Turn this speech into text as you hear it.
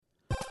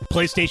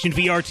PlayStation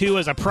VR2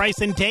 has a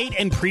price and date,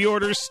 and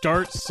pre-orders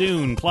start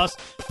soon. Plus,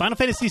 Final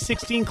Fantasy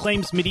XVI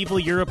claims medieval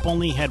Europe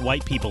only had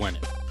white people in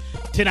it.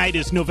 Tonight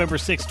is November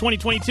 6,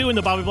 2022, and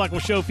the Bobby Blackwell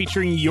Show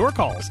featuring your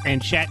calls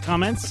and chat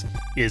comments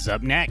is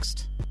up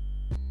next.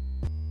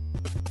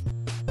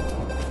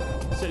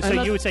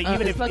 So you would say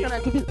even if...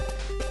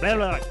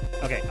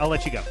 Okay, I'll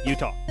let you go. You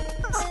talk.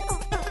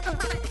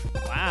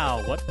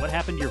 Wow, what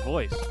happened to your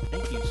voice?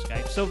 Thank you,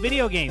 Skype. So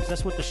video games,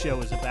 that's what the show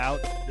is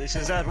about. This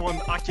is that one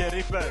Ake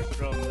Ripper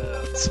from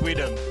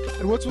Sweden.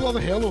 And what's with all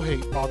the Halo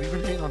hate, Bob? You've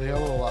been hating on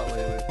Halo a lot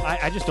lately.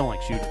 I just don't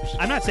like shooters.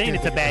 I'm not saying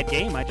it's a bad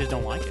game, I just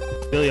don't like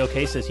it. Billy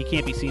OK says he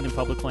can't be seen in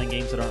public playing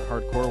games that aren't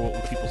hardcore. What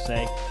will people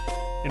say?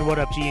 And What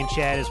Up G and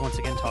Chad is once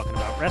again talking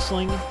about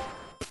wrestling.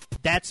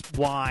 That's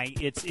why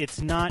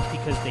it's not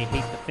because they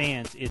hate the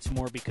fans, it's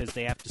more because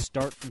they have to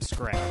start from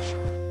scratch.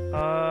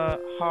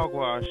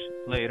 Hogwash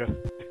later.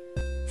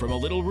 From a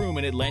little room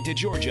in Atlanta,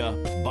 Georgia,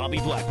 Bobby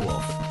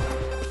Blackwolf.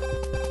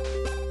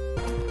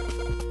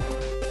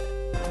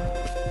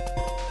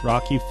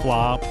 Rocky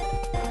Flop,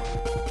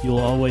 you'll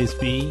always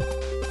be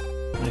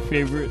my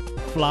favorite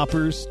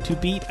floppers to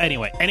beat.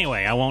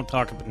 Anyway, I won't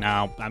talk about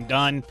now. I'm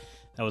done.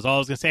 That was all I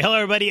was going to say. Hello,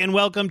 everybody, and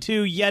welcome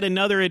to yet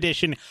another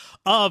edition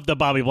of the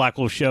Bobby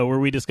Blackwell Show, where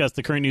we discuss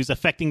the current news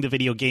affecting the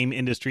video game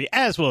industry,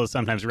 as well as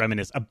sometimes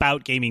reminisce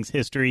about gaming's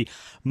history.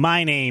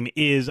 My name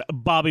is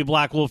Bobby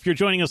Blackwell. If you're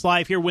joining us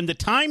live here when the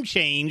time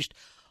changed,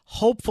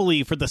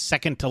 hopefully for the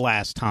second to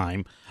last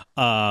time,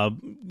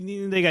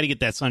 they got to get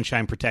that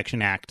Sunshine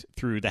Protection Act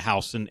through the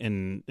House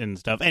and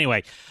stuff.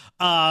 Anyway,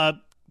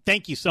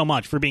 thank you so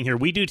much for being here.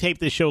 We do tape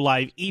this show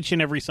live each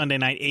and every Sunday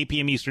night, 8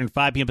 p.m. Eastern,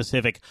 5 p.m.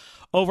 Pacific,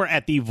 over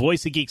at the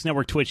Voice of Geeks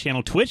Network Twitch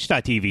channel,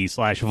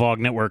 twitch.tv/VOG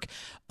Network.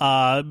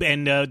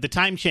 And the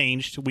time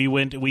changed.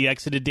 We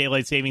exited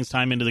daylight savings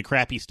time into the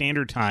crappy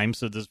standard time,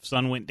 so the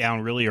sun went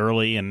down really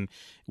early, and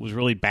it was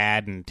really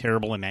bad and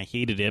terrible, and I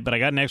hated it. But I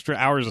got an extra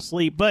hours of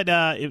sleep, but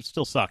it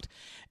still sucked.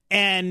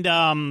 And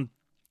so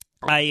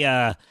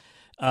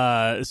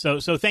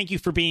thank you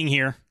for being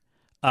here.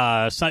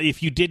 So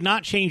if you did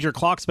not change your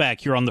clocks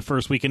back here on the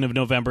first weekend of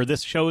November,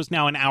 this show is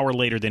now an hour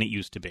later than it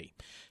used to be.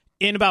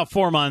 In about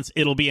 4 months,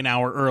 it'll be an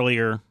hour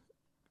earlier.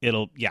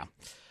 And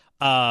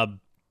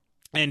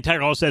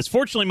Tiger says,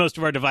 fortunately, most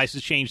of our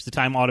devices change the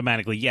time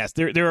automatically. Yes,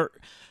 there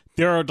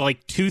are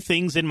like two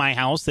things in my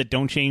house that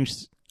don't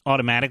change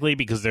automatically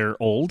because they're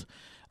old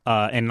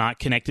and not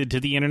connected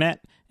to the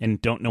internet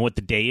and don't know what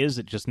the day is.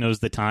 It just knows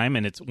the time,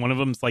 and it's one of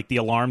them's like the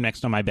alarm next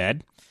to my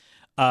bed.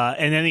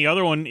 And then the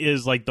other one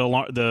is like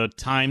the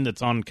time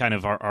that's on kind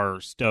of our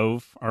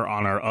stove or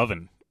on our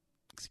oven.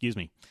 Excuse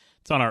me.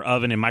 It's on our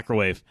oven and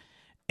microwave.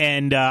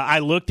 And I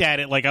looked at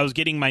it like I was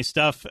getting my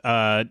stuff,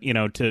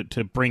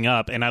 to bring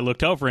up. And I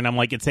looked over and I'm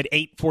like, it said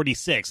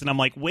 8:46. And I'm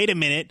like, wait a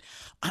minute,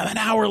 I'm an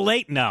hour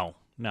late. No,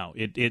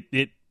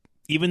 it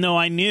even though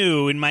I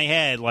knew in my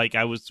head, like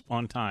I was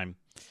on time.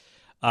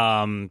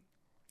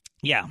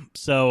 Yeah.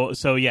 So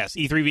yes,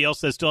 E3VL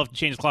says still have to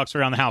change the clocks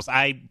around the house.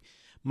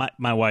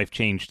 My wife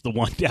changed the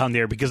one down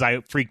there because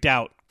I freaked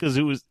out because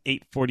it was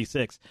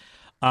 8:46.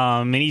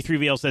 And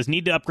E3VL says,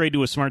 need to upgrade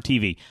to a smart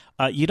TV.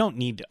 You don't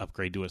need to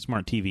upgrade to a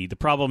smart TV. The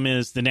problem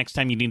is the next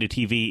time you need a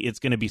TV, it's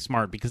going to be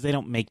smart because they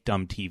don't make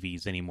dumb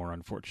TVs anymore,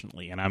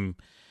 unfortunately. And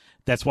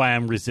that's why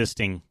I'm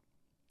resisting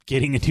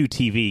getting a new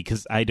TV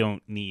because I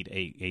don't need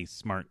a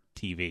smart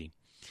TV.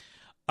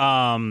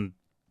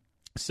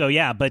 So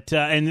yeah, but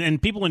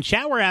and people in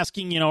chat were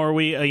asking, are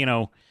we,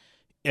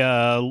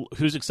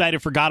 who's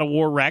excited for God of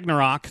War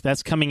Ragnarok?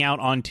 That's coming out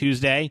on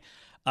Tuesday.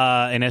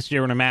 And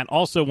SJ Runner Matt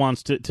also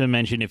wants to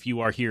mention, if you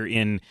are here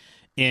in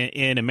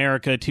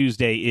America,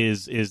 Tuesday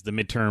is the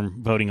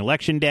midterm voting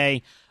election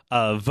day.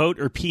 Vote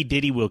or P.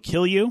 Diddy will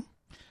kill you.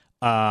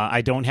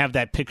 I don't have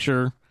that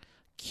picture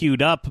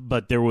queued up,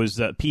 but there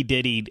was P.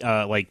 Diddy,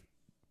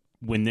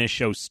 when this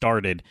show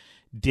started,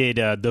 did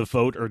the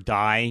Vote or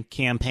Die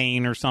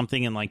campaign or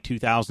something in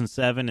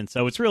 2007. And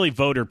so it's really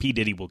Vote or P.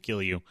 Diddy will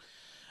kill you.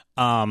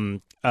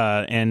 And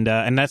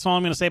that's all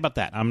I'm going to say about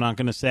that. I'm not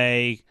going to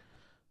say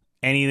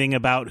anything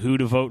about who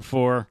to vote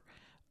for.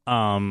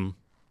 And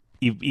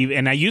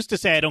I used to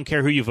say I don't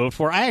care who you vote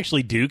for. I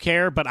actually do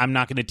care, but I'm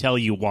not going to tell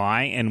you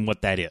why and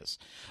what that is.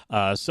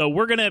 So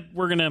we're gonna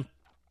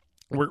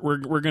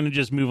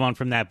just move on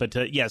from that.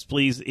 But yes,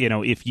 please,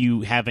 if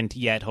you haven't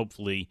yet,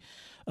 hopefully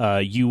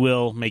you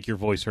will make your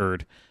voice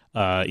heard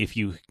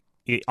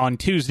on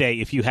Tuesday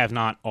if you have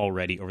not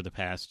already over the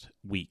past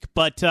week.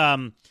 But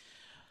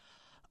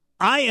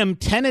I am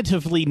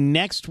tentatively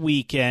next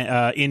week,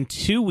 in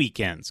 2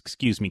 weekends,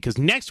 because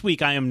next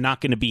week I am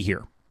not going to be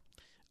here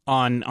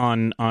on,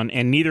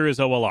 and neither is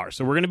OLR.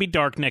 So we're going to be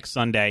dark next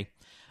Sunday.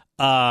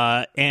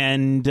 But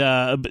in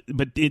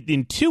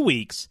 2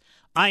 weeks,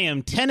 I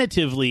am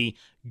tentatively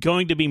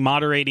going to be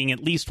moderating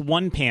at least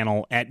one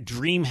panel at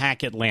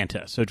Dreamhack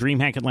Atlanta. So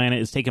Dreamhack Atlanta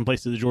is taking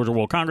place at the Georgia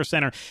World Congress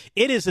Center.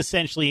 It is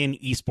essentially an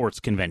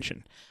esports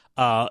convention.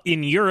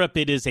 In Europe,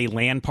 it is a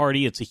LAN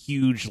party. It's a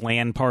huge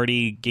LAN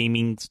party,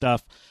 gaming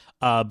stuff.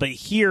 But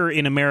here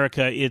in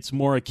America, it's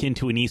more akin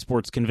to an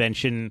esports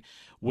convention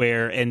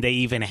and they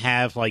even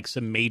have like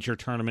some major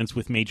tournaments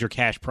with major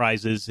cash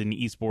prizes in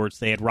esports.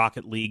 They had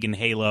Rocket League and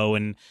Halo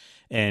and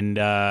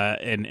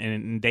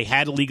they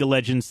had a League of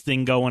Legends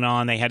thing going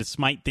on. They had a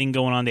Smite thing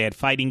going on. They had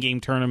fighting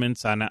game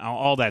tournaments and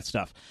all that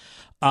stuff.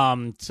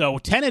 So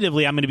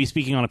tentatively, I'm going to be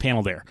speaking on a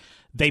panel there.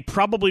 They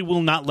probably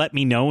will not let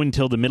me know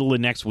until the middle of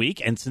next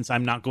week. And since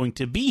I'm not going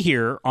to be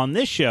here on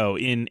this show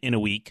in a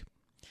week,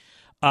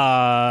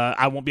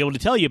 I won't be able to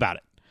tell you about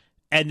it.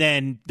 And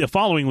then the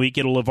following week,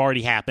 it'll have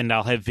already happened.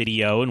 I'll have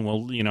video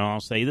and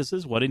I'll say this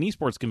is what an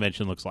esports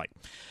convention looks like.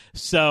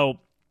 So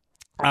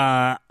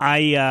I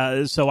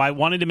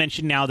wanted to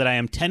mention now that I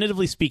am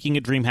tentatively speaking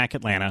at Dreamhack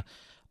Atlanta.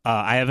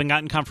 I haven't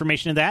gotten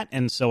confirmation of that.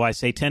 And so I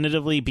say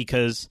tentatively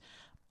because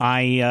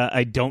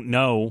I don't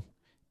know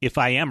if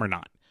I am or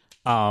not.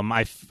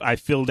 I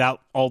filled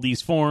out all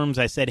these forms.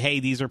 I said, hey,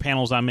 these are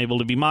panels I'm able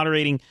to be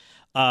moderating,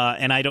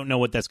 and I don't know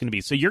what that's going to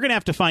be. So you're going to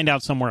have to find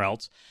out somewhere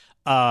else.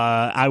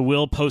 I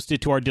will post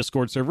it to our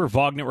Discord server,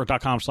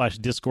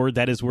 vognetwork.com/Discord.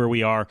 That is where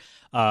we are.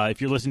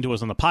 If you're listening to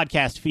us on the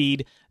podcast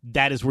feed,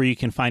 that is where you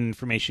can find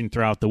information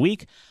throughout the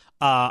week.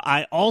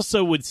 I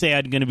also would say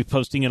I'm going to be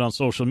posting it on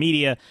social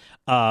media,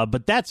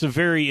 but that's a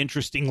very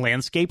interesting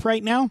landscape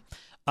right now.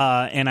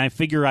 And I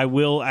figure I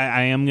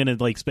am going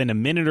to spend a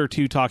minute or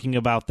two talking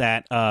about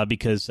that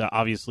because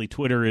obviously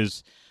Twitter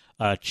is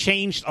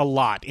changed a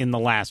lot in the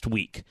last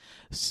week.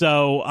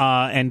 So,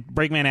 and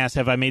Breakman asks,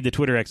 have I made the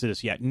Twitter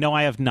exodus yet? No,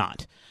 I have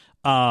not.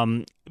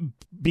 But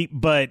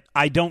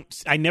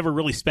I never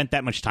really spent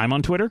that much time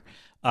on Twitter.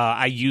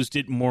 I used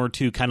it more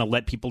to kind of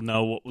let people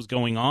know what was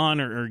going on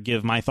or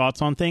give my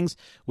thoughts on things,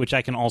 which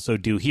I can also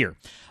do here.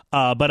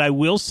 But I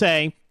will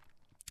say,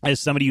 as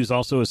somebody who's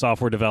also a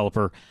software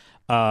developer,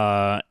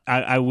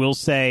 I will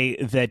say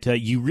that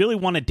you really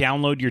want to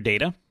download your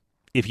data.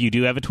 If you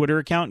do have a Twitter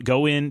account,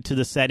 go into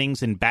the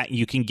settings and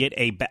you can get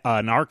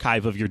an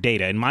archive of your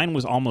data. And mine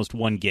was almost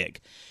 1 gig.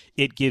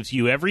 It gives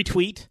you every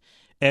tweet,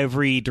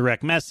 every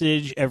direct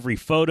message, every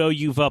photo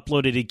you've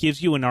uploaded. It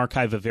gives you an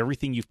archive of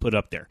everything you've put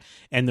up there.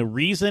 And the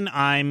reason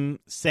I'm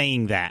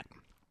saying that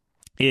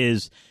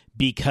is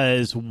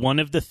because one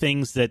of the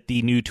things that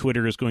the new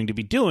Twitter is going to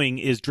be doing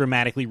is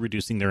dramatically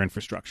reducing their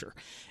infrastructure.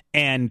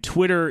 And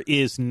Twitter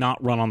is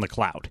not run on the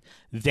cloud.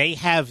 They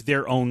have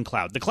their own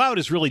cloud. The cloud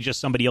is really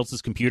just somebody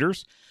else's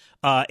computers.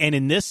 And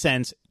in this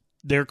sense,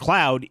 their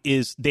cloud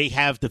is they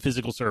have the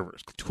physical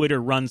servers.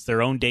 Twitter runs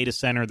their own data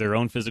center, their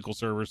own physical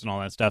servers and all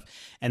that stuff.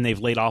 And they've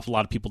laid off a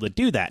lot of people that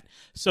do that.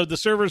 So the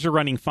servers are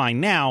running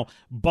fine now,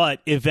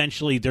 but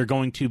eventually they're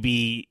going to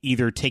be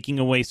either taking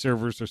away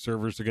servers or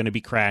servers are going to be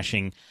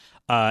crashing.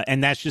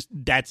 And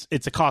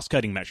it's a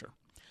cost-cutting measure.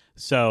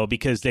 So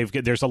because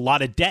there's a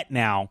lot of debt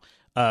now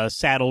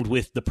saddled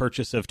with the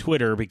purchase of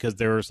Twitter because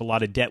there's a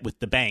lot of debt with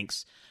the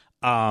banks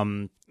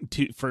for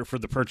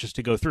the purchase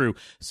to go through.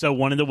 So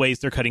one of the ways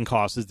they're cutting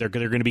costs is they're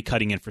going to be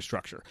cutting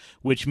infrastructure,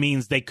 which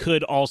means they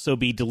could also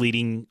be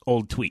deleting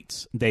old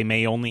tweets. They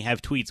may only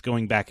have tweets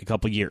going back a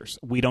couple years.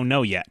 We don't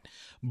know yet.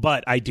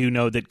 But I do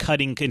know that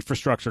cutting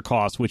infrastructure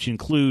costs, which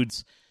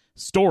includes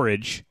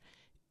storage,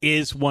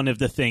 is one of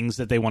the things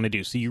that they want to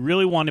do. So you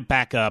really want to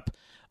back up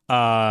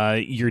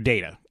your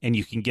data, and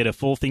you can get a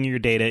full thing of your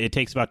data. It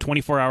takes about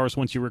 24 hours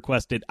once you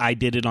request it. I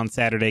did it on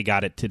Saturday,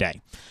 got it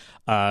today.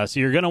 So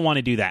you're going to want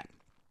to do that.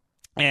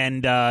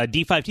 And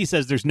D5T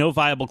says there's no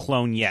viable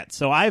clone yet.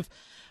 So I've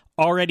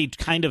already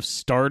kind of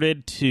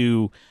started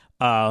to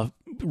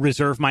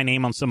reserve my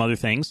name on some other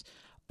things.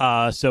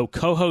 So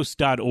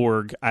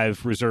cohost.org,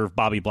 I've reserved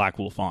Bobby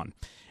Blackwolf on.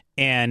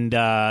 And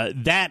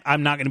that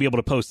I'm not going to be able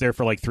to post there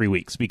for 3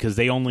 weeks because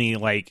they only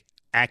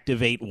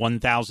activate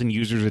 1,000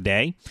 users a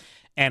day.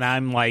 And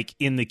I'm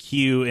in the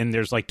queue and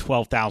there's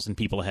 12,000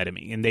 people ahead of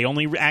me. And they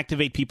only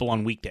activate people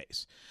on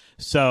weekdays.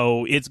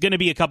 So it's going to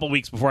be a couple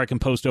weeks before I can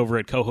post over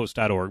at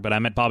cohost.org, but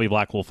I'm at Bobby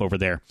Blackwolf over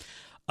there.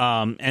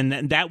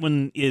 And that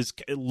one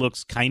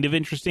looks kind of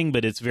interesting,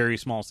 but it's very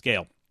small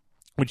scale,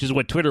 which is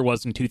what Twitter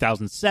was in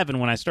 2007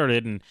 when I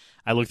started. And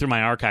I looked through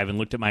my archive and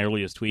looked at my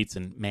earliest tweets,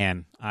 and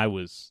man, I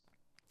was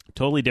a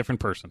totally different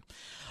person.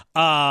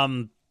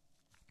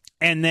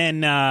 And then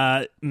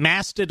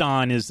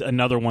Mastodon is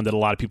another one that a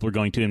lot of people are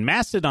going to. And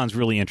Mastodon's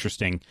really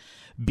interesting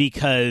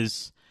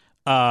because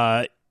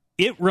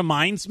it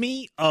reminds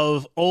me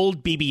of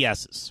old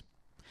BBSs.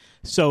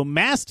 So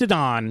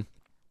Mastodon,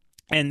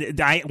 and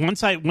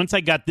once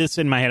I got this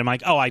in my head, I'm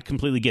like, oh, I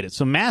completely get it.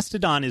 So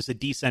Mastodon is a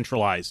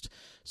decentralized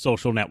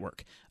social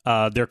network.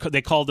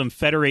 They call them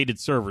federated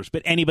servers,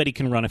 but anybody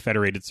can run a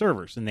federated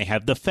servers, and they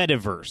have the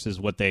Fediverse is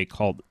what they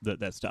call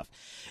that stuff.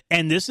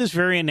 And this is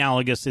very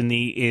analogous in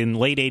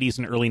late 80s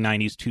and early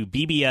 90s to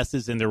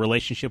BBSs in their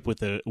relationship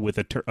with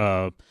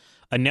a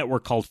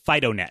network called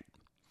FidoNet.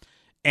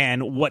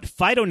 And what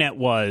FidoNet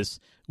was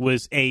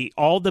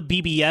all the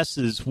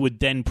BBSs would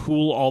then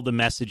pool all the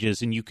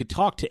messages, and you could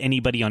talk to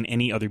anybody on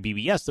any other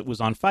BBS that was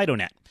on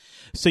FidoNet.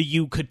 So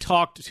you could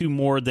talk to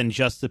more than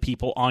just the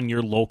people on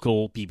your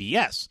local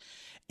BBS.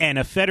 And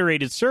a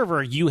federated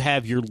server, you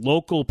have your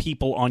local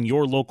people on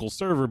your local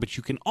server, but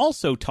you can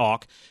also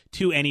talk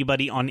to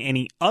anybody on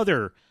any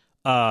other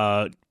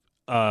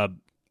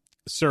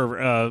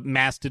server,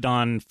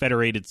 Mastodon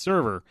federated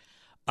server,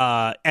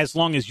 as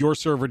long as your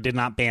server did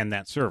not ban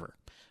that server.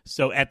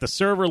 So at the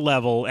server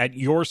level, at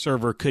your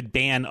server could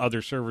ban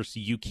other servers so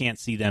you can't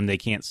see them, they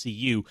can't see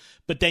you,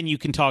 but then you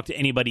can talk to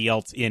anybody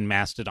else in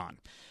Mastodon.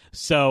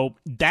 So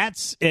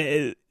that's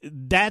kind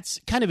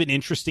of an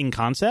interesting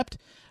concept,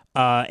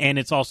 and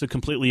it's also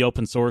completely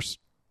open source,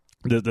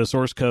 the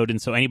source code,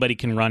 and so anybody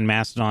can run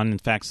Mastodon. In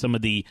fact, some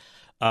of the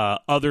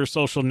other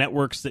social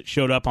networks that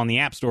showed up on the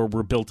App Store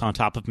were built on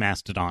top of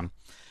Mastodon.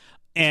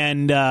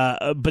 And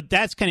but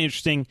that's kind of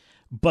interesting.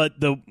 But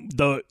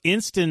the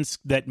instance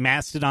that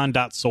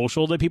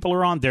Mastodon.social that people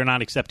are on, they're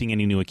not accepting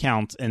any new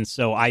accounts, and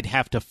so I'd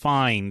have to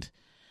find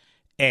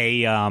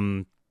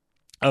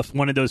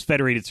one of those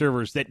federated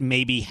servers that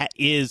maybe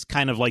is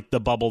kind of like the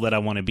bubble that I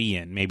want to be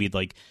in. Maybe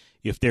like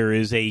if there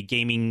is a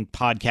gaming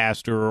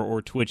podcaster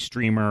or Twitch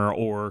streamer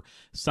or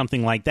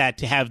something like that,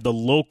 to have the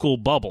local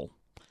bubble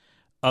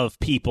of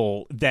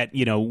people that,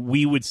 you know,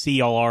 we would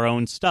see all our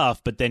own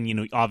stuff, but then, you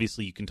know,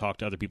 obviously you can talk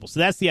to other people. So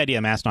that's the idea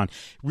of Mastodon.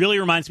 Really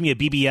reminds me of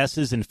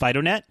BBSs and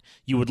FidoNet.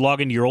 You would log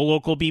into your own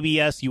local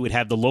BBS, you would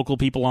have the local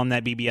people on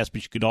that BBS,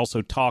 but you could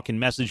also talk in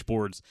message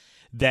boards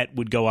that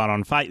would go out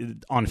on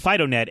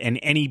FidoNet, and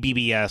any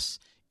BBS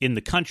in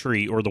the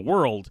country or the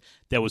world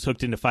that was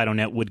hooked into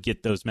FidoNet would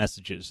get those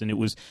messages. And it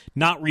was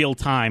not real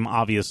time,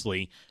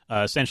 obviously.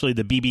 Essentially,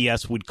 the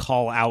BBS would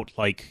call out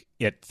like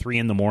at 3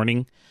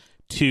 a.m.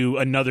 to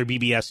another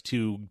BBS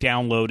to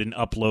download and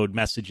upload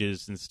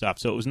messages and stuff.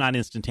 So it was not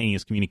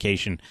instantaneous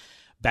communication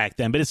back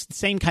then, but it's the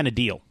same kind of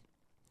deal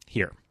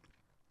here.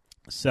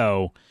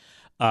 So,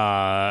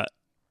 there's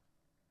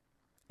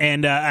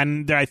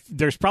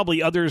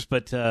probably others,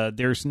 but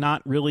there's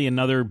not really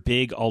another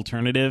big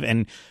alternative.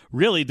 And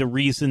really the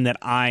reason that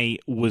I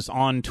was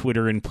on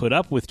Twitter and put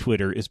up with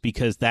Twitter is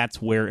because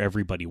that's where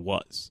everybody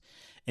was.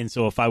 And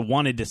so if I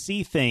wanted to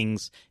see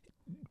things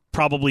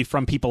probably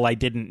from people I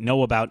didn't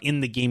know about in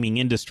the gaming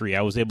industry,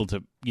 I was able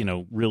to, you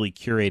know, really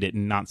curate it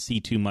and not see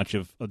too much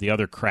of the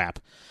other crap.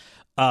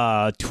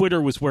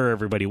 Twitter was where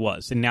everybody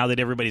was. And now that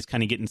everybody's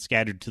kind of getting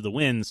scattered to the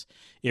winds,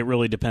 it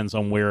really depends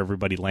on where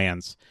everybody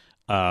lands.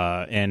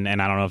 And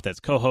I don't know if that's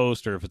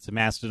co-host or if it's a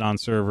Mastodon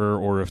server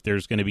or if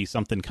there's going to be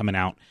something coming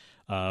out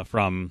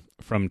from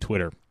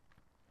Twitter.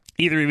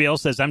 Either Reveal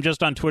says, I'm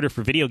just on Twitter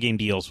for video game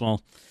deals.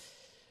 Well,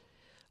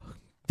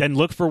 then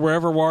look for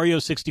wherever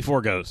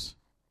Wario64 goes.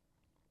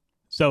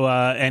 So,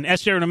 and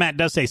SJ Matt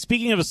does say,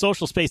 speaking of a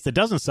social space that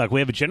doesn't suck, we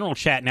have a general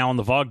chat now on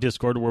the VOG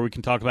Discord where we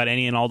can talk about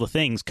any and all the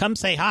things. Come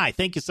say hi.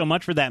 Thank you so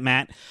much for that,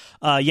 Matt.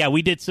 Yeah,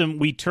 we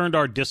turned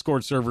our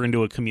Discord server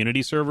into a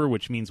community server,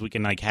 which means we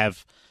can like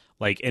have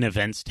like an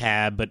events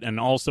tab, and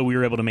also we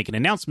were able to make an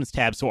announcements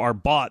tab. So our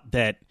bot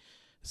that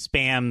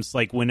spams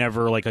like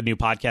whenever like a new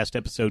podcast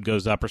episode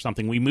goes up or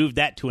something, we moved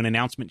that to an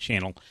announcement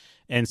channel.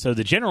 And so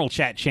the general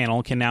chat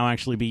channel can now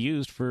actually be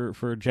used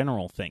for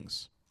general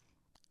things.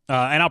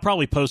 And I'll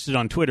probably post it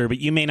on Twitter, but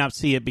you may not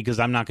see it because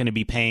I'm not going to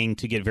be paying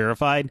to get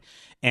verified.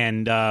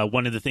 And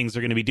one of the things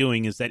they're going to be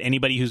doing is that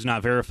anybody who's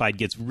not verified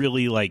gets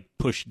really like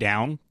pushed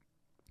down.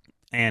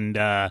 And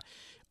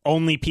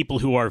only people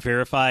who are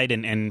verified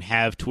and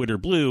have Twitter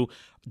Blue,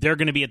 they're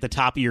going to be at the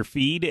top of your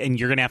feed, and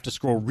you're going to have to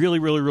scroll really,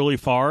 really, really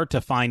far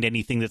to find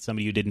anything that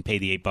somebody who didn't pay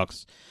the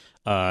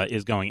 $8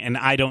 is going. And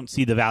I don't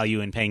see the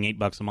value in paying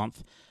 $8 a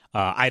month.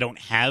 I don't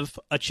have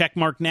a check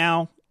mark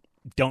now.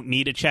 Don't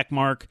need a check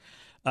mark.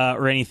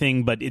 Or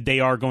anything, but they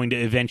are going to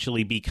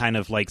eventually be kind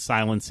of like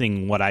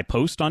silencing what I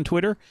post on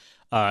Twitter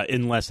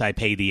unless I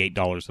pay the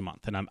 $8 a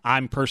month. And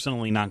I'm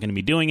personally not going to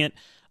be doing it.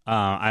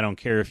 I don't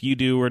care if you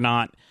do or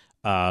not,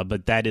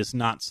 but that is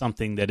not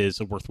something that is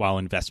a worthwhile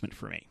investment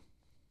for me.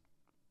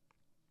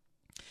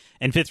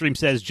 And Fifth Dream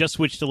says, just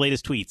switch to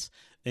latest tweets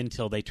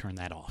until they turn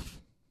that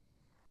off.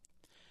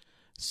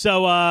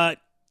 So,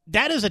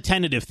 that is a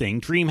tentative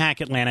thing. Dreamhack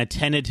Atlanta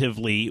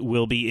tentatively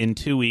will be in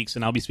 2 weeks,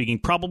 and I'll be speaking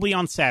probably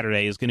on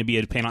Saturday is going to be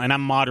a panel, and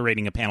I'm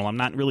moderating a panel. I'm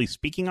not really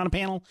speaking on a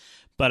panel,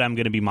 but I'm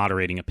going to be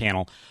moderating a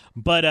panel.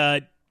 But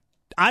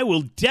I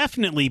will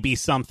definitely be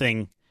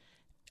something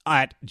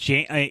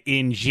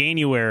in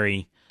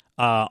January,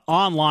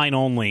 online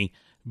only.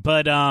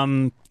 But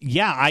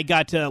yeah, I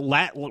got to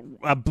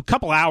a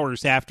couple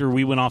hours after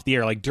we went off the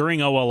air, like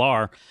during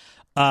OLR.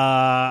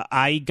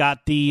 I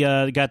got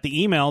the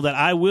email that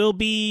I will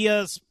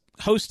be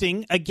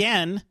hosting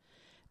again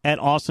at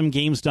Awesome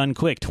Games Done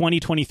Quick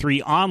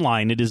 2023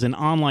 online. It is an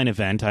online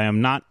event. I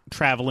am not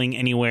traveling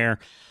anywhere.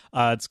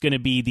 It's going to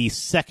be the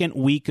second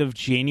week of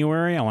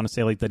January. I want to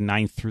say like the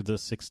 9th through the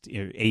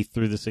 16th, 8th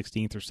through the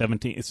 16th or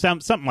 17th,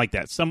 something like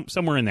that,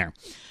 somewhere in there.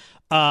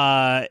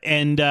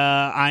 And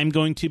I'm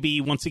going to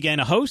be, once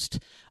again, a host.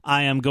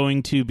 I am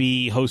going to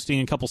be hosting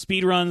a couple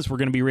speed runs. We're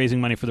going to be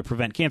raising money for the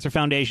Prevent Cancer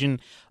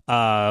Foundation.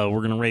 We're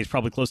going to raise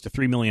probably close to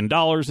 $3 million.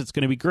 It's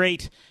going to be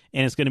great,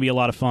 and it's going to be a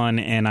lot of fun,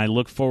 and I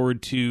look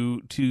forward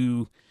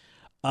to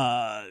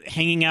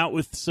hanging out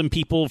with some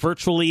people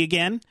virtually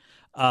again,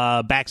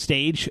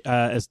 backstage,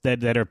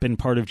 that have been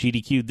part of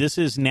GDQ. This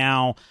is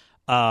now,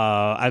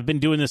 I've been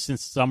doing this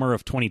since summer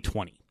of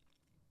 2020.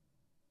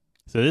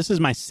 So this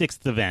is my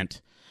 6th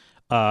event.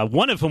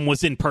 One of them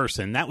was in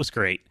person. That was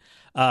great.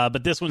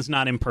 But this one's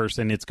not in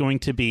person. It's going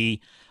to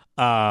be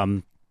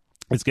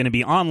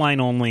online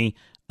only.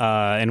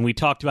 And we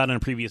talked about in a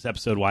previous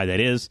episode why that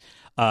is.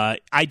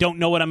 I don't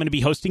know what I'm going to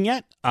be hosting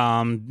yet.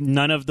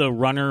 None of the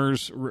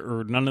runners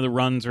or none of the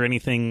runs or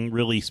anything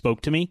really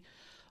spoke to me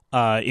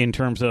in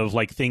terms of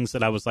like things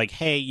that I was like,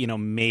 hey,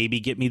 maybe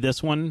get me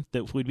this one.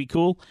 That would be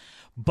cool.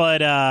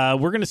 But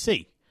we're going to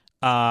see.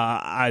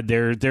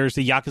 There's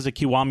a Yakuza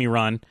Kiwami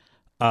run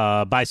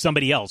by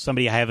somebody else,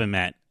 somebody I haven't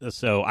met.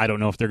 So I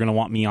don't know if they're going to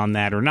want me on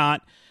that or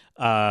not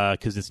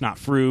because it's not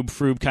Froob.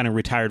 Froob kind of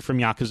retired from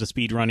Yakuza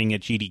speedrunning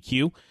at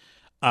GDQ.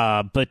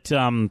 But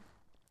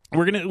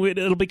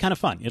it'll be kind of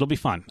fun. It'll be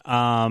fun.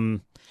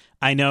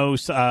 I know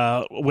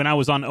when I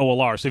was on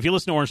OLR, so if you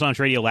listen to Orange Launch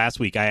Radio last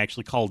week, I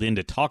actually called in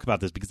to talk about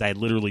this because I had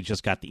literally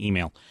just got the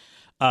email.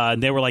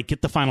 And they were like,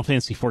 get the Final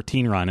Fantasy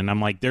XIV run. And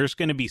I'm like, there's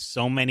going to be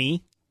so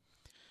many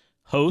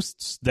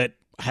hosts that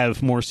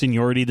have more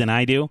seniority than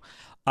I do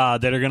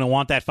that are going to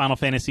want that Final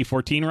Fantasy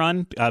XIV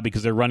run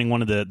because they're running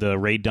one of the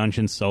raid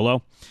dungeons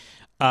solo.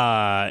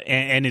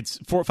 And it's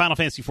Final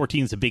Fantasy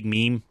XIV is a big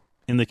meme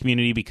in the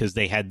community because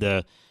they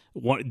were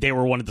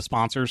one of the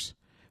sponsors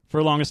for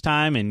the longest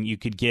time, and you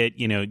could get,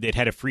 it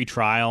had a free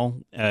trial,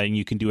 and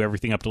you can do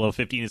everything up to level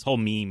 50. And this whole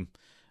meme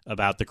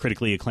about the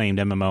critically acclaimed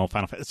MMO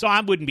Final Fantasy. So I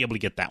wouldn't be able to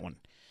get that one,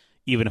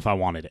 even if I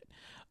wanted it.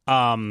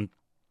 I'm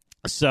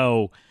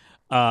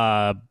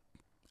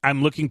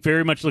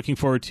very much looking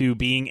forward to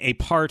being a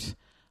part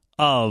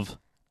of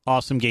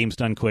Awesome Games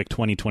Done Quick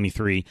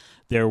 2023.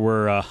 There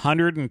were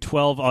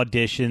 112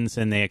 auditions,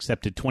 and they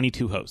accepted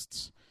 22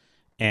 hosts.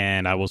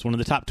 And I was one of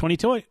the top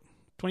 22.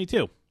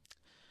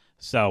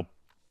 So,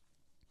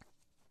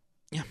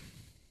 yeah.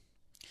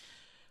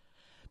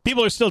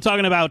 People are still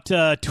talking about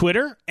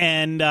Twitter,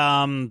 and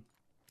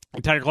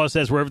Tiger Claw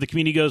says, wherever the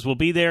community goes, we'll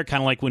be there,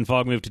 kind of like when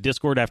Fog moved to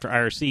Discord after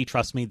IRC.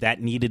 Trust me,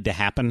 that needed to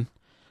happen.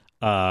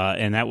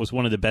 And that was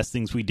one of the best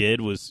things we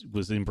did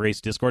was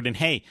embrace Discord. And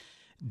hey,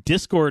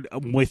 Discord,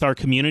 with our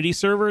community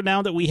server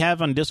now that we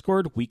have on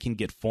Discord, we can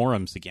get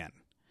forums again.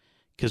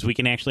 Because we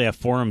can actually have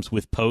forums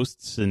with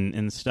posts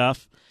and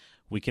stuff.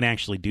 We can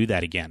actually do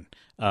that again.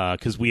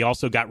 Because we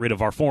also got rid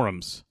of our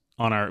forums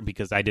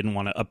because I didn't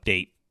want to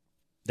update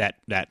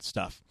that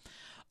stuff.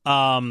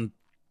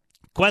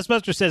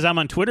 Questbuster says, I'm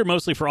on Twitter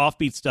mostly for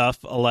offbeat stuff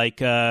like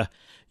Yuzo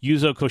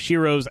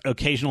Koshiro's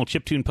occasional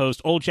chiptune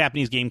post, old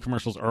Japanese game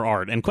commercials, or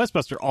art. And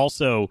Questbuster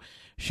also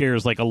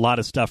shares like a lot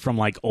of stuff from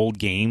like old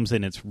games,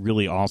 and it's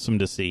really awesome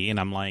to see. And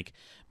I'm like,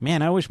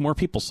 man, I wish more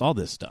people saw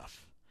this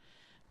stuff.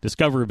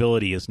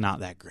 Discoverability is not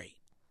that great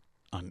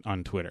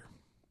on Twitter.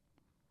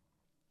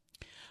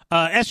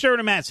 S.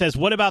 Sheridan Matt says,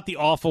 what about the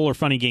awful or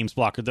funny games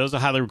blocker? Those are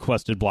highly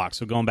requested blocks.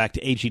 So going back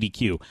to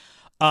AGDQ.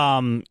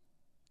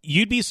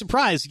 You'd be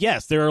surprised.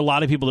 Yes, there are a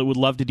lot of people that would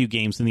love to do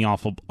games in the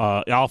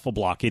awful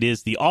block. It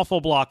is the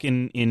awful block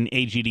in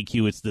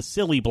AGDQ. It's the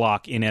silly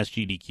block in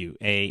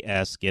SGDQ.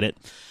 AS, get it?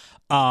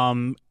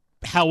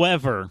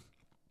 However,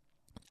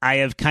 I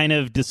have kind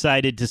of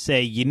decided to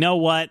say, you know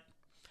what?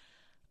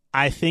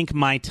 I think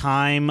my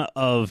time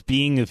of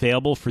being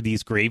available for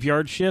these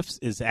graveyard shifts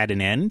is at an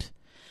end.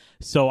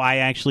 So I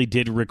actually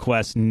did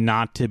request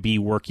not to be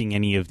working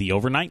any of the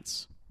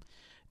overnights.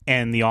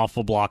 And the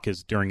awful block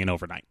is during an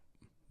overnight.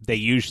 They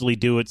usually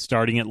do it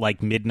starting at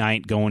like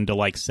midnight, going to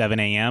like 7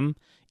 a.m.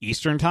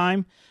 Eastern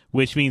time,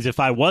 which means if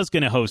I was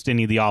going to host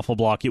any of the awful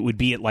block, it would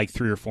be at like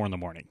 3 or 4 in the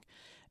morning.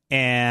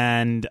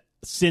 And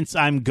since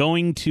I'm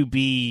going to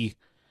be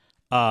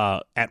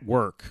at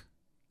work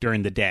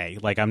during the day,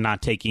 like I'm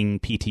not taking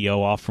PTO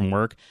off from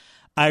work,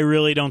 I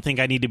really don't think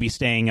I need to be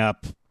staying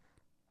up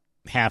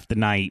half the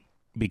night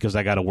because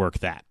I got to work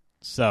that.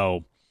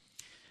 So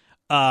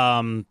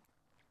I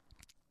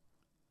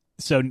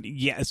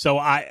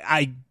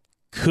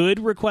could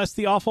request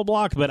the awful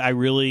block, but I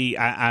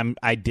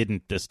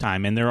didn't this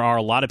time. And there are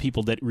a lot of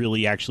people that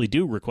really actually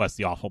do request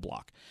the awful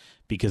block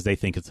because they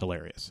think it's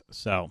hilarious.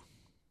 So,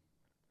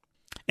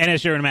 and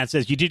as Sharon Matt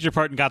says, you did your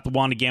part and got the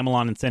Wand of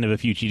Gamelon incentive a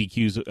few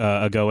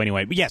GDQs ago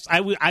anyway. But yes,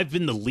 I've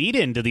been the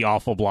lead-in to the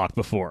awful block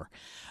before,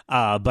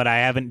 but I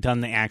haven't done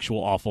the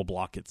actual awful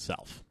block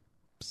itself.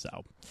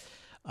 So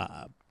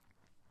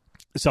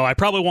I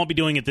probably won't be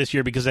doing it this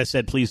year because I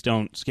said, please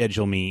don't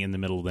schedule me in the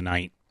middle of the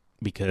night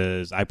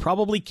because I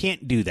probably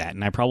can't do that,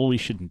 and I probably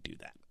shouldn't do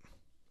that.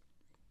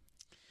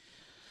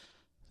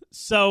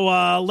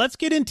 So let's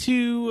get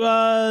into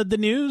the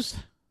news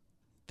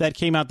that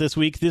came out this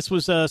week. This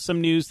was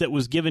some news that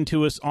was given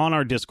to us on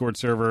our Discord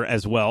server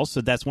as well. So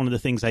that's one of the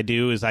things I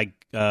do is I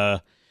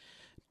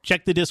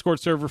check the Discord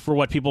server for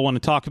what people want to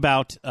talk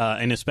about,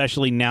 and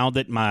especially now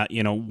that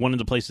one of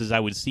the places I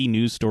would see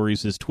news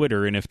stories is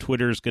Twitter, and if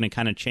Twitter's going to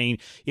kind of change,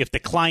 if the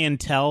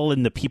clientele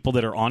and the people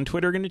that are on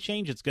Twitter are going to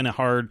change, it's going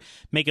to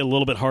make it a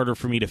little bit harder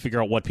for me to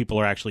figure out what people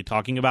are actually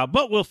talking about,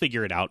 but we'll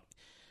figure it out,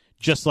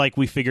 just like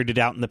we figured it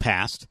out in the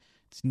past.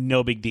 It's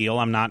no big deal.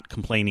 I'm not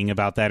complaining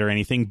about that or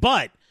anything,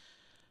 but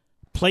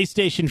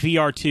PlayStation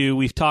VR2,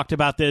 we've talked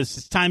about this.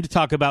 It's time to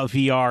talk about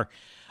VR.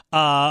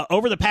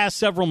 Over the past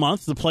several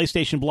months, the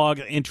PlayStation blog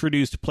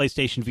introduced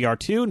PlayStation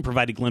VR2 and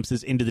provided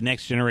glimpses into the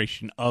next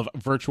generation of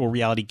virtual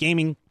reality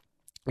gaming,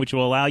 which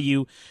will allow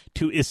you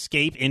to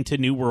escape into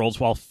new worlds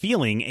while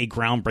feeling a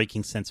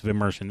groundbreaking sense of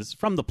immersion. This is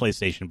from the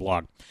PlayStation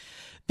blog.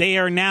 They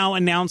are now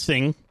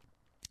announcing,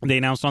 they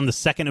announced on the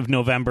 2nd of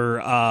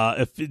November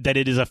that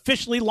it is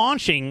officially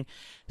launching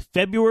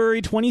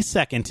February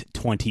 22nd,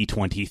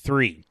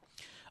 2023.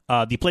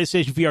 The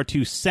PlayStation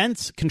VR2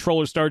 Sense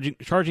controller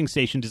charging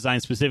station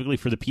designed specifically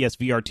for the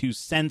PSVR2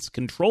 Sense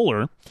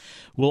controller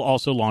will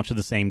also launch on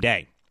the same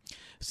day.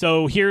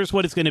 So here's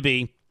what it's going to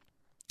be.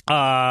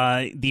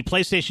 The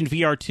PlayStation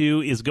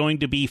VR2 is going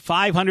to be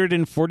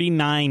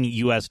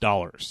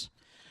 $549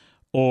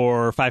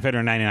 or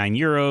 599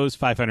 euros,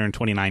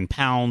 529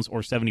 pounds,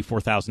 or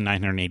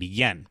 74,980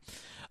 yen.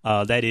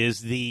 That is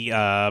the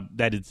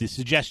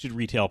suggested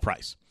retail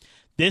price.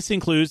 This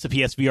includes the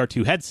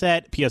PSVR2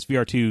 headset,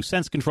 PSVR2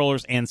 Sense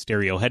controllers, and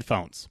stereo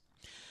headphones.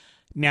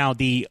 Now,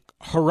 the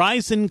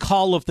Horizon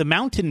Call of the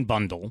Mountain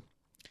bundle,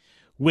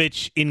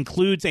 which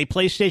includes a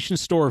PlayStation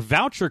Store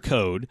voucher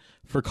code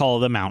for Call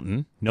of the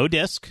Mountain, no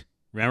disc.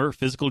 Remember,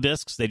 physical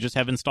discs, they just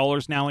have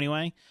installers now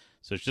anyway,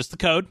 so it's just the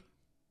code.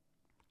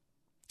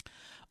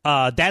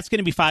 That's going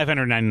to be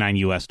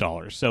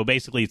 $599. So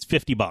basically, it's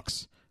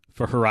 $50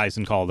 for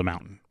Horizon Call of the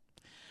Mountain.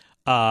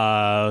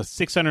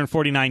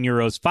 649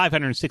 euros,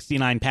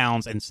 569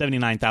 pounds, and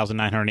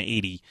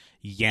 79,980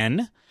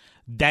 yen.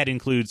 That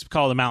includes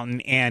Call of the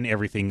Mountain and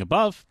everything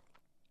above.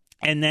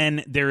 And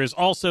then there is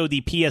also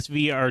the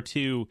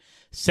PSVR2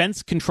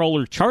 Sense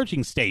controller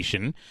charging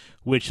station,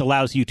 which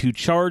allows you to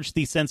charge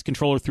the Sense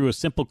controller through a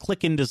simple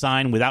click-in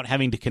design without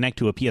having to connect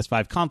to a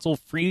PS5 console,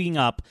 freeing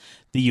up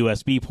the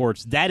USB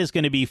ports. That is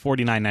going to be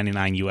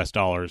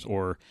 $49.99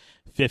 or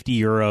 50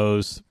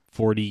 euros,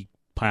 40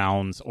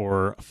 pounds,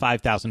 or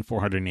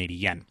 5,480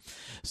 yen.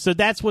 So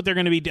that's what they're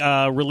going to be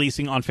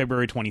releasing on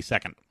February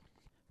 22nd.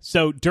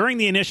 So during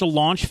the initial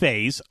launch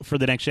phase for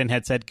the next-gen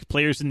headset,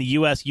 players in the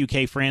US,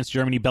 UK, France,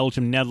 Germany,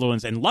 Belgium,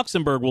 Netherlands, and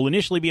Luxembourg will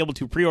initially be able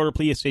to pre-order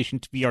PlayStation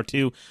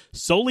VR2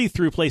 solely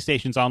through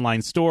PlayStation's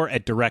online store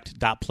at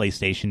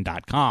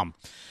direct.playstation.com.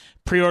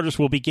 Pre-orders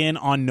will begin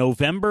on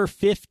November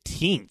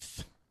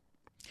 15th,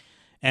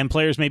 and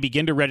players may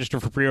begin to register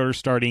for pre-orders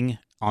starting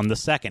on the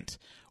 2nd.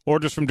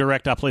 Orders from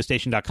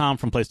direct.playstation.com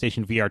from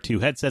PlayStation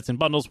VR2 headsets and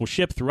bundles will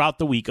ship throughout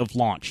the week of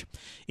launch.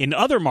 In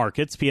other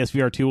markets,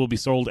 PSVR2 will be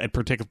sold at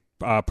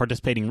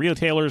participating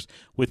retailers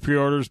with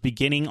pre-orders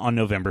beginning on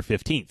November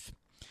 15th.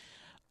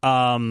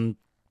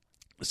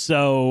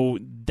 So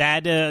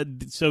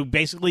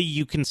basically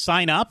you can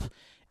sign up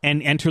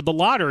and enter the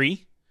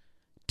lottery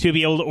to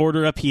be able to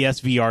order a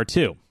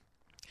PSVR2.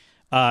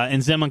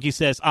 And Zen Monkey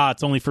says,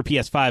 it's only for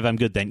PS5. I'm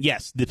good then.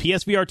 Yes, the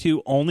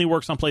PSVR2 only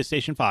works on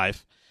PlayStation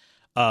 5.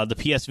 The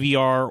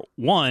PSVR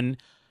 1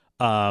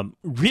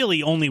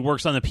 really only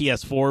works on the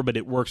PS4, but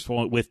it works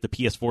with the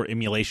PS4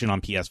 emulation on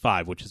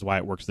PS5, which is why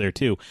it works there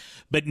too.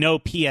 But no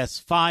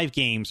PS5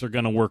 games are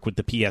going to work with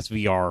the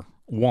PSVR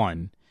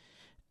 1,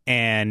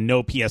 and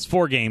no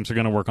PS4 games are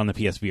going to work on the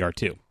PSVR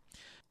 2.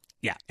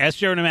 Yeah,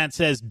 S. Matt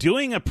says,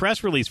 doing a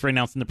press release for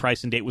announcing the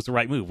price and date was the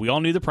right move. We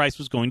all knew the price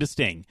was going to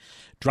sting.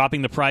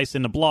 Dropping the price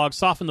in the blog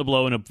softened the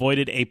blow and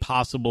avoided a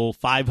possible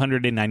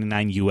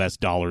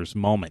 $599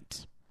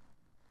 moment.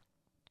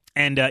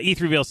 And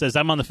E3Ville says,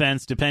 I'm on the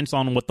fence. Depends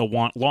on what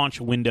the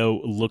launch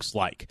window looks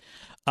like.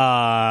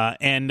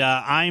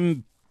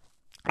 I'm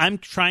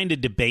trying to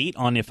debate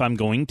on if I'm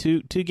going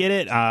to get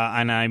it.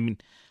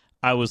 And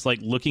I was like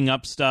looking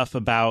up stuff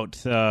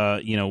about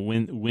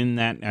when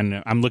that,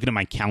 and I'm looking at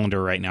my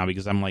calendar right now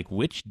because I'm like,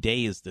 which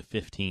day is the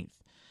 15th?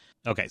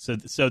 Okay, so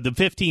the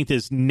 15th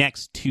is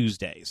next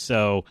Tuesday.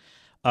 So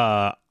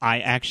I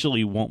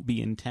actually won't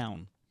be in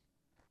town.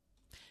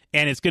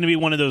 And it's going to be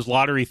one of those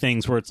lottery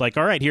things where it's like,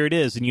 all right, here it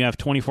is, and you have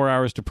 24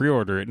 hours to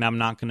pre-order it, and I'm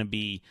not going to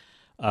be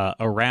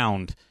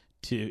around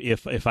to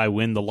if I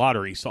win the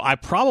lottery. So I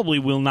probably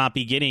will not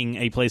be getting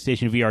a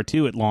PlayStation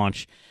VR2 at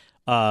launch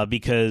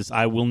because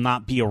I will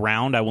not be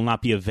around. I will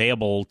not be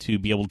available to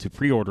be able to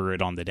pre-order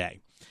it on the day.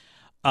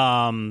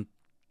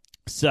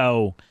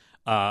 So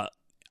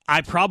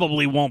I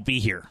probably won't be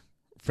here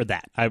for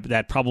that.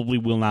 That probably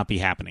will not be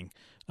happening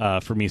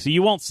for me. So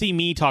you won't see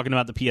me talking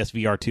about the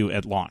PSVR2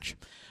 at launch.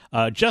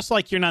 Just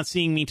like you're not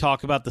seeing me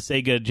talk about the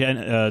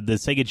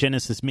Sega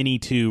Genesis Mini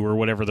 2 or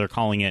whatever they're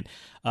calling it,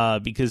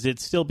 because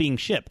it's still being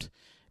shipped.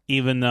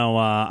 Even though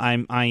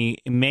I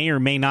may or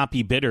may not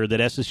be bitter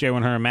that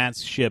SSJ100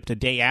 Matt's shipped a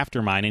day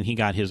after mine, and he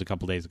got his a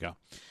couple days ago.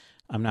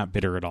 I'm not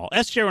bitter at all.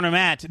 SSJ100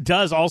 Matt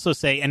does also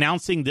say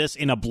announcing this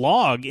in a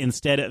blog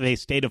instead of a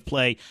state of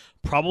play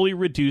probably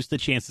reduced the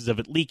chances of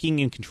it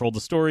leaking and control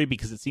the story,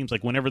 because it seems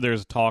like whenever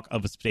there's talk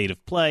of a state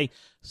of play,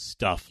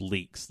 stuff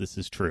leaks. This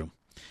is true.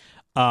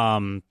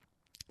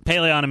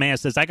 Paleonomea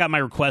says, I got my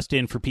request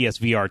in for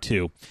PSVR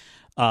 2.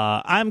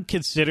 I'm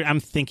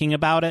thinking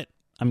about it.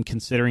 I'm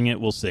considering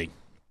it. We'll see.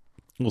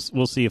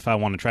 We'll see if I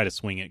want to try to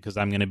swing it, because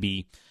I'm going to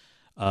be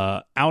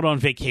out on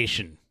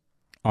vacation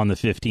on the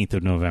 15th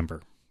of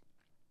November.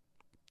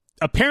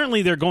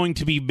 apparently they're going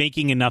to be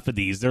making enough of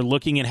these. They're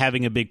looking at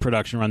having a big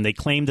production run. They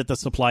claim that the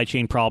supply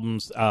chain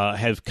problems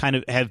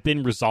have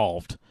been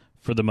resolved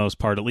for the most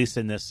part, at least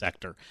in this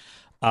sector.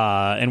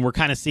 And we're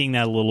kind of seeing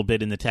that a little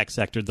bit in the tech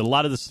sector. That a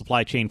lot of the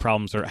supply chain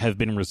problems have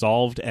been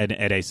resolved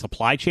at a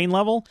supply chain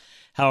level.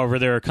 However,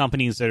 there are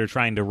companies that are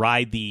trying to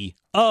ride the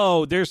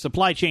there's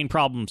supply chain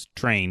problems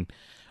train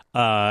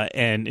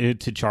and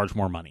to charge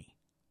more money.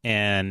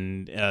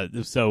 And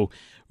so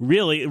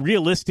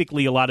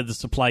realistically, a lot of the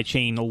supply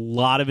chain, a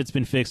lot of it's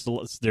been fixed.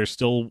 There's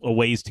still a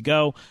ways to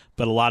go,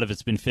 but a lot of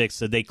it's been fixed.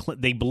 So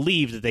they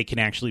believe that they can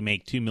actually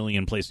make 2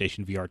 million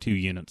PlayStation VR2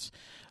 units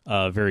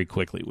very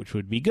quickly, which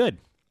would be good.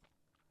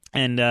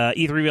 And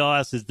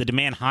E3VLS, is the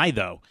demand high,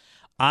 though?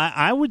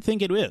 I would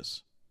think it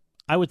is.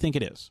 I would think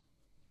it is.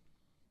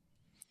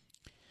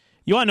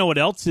 You want to know what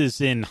else is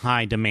in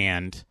high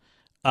demand?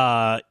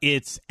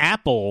 It's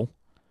Apple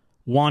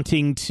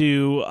wanting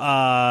to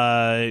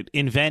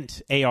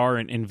invent AR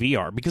and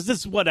VR, because this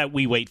is what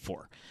we wait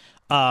for.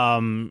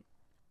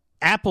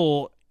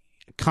 Apple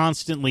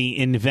constantly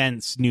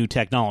invents new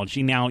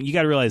technology. Now, you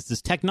got to realize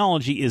this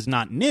technology is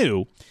not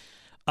new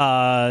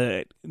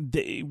per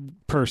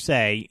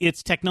se.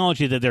 It's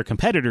technology that their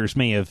competitors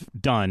may have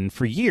done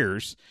for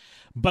years,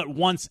 but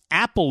once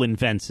Apple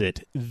invents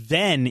it,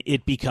 then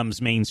it becomes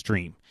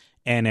mainstream.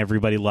 And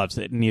everybody loves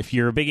it. And if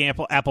you're a big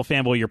Apple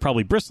fanboy, you're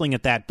probably bristling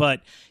at that.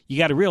 But you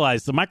got to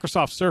realize the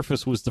Microsoft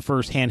Surface was the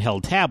first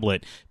handheld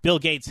tablet. Bill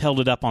Gates held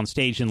it up on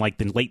stage in like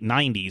the late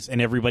 90s, and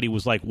everybody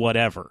was like,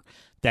 whatever.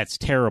 That's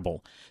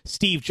terrible.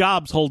 Steve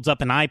Jobs holds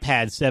up an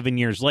iPad 7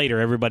 years later.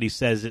 Everybody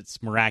says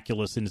it's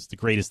miraculous and it's the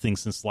greatest thing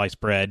since sliced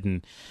bread.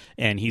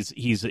 And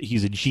he's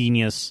a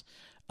genius.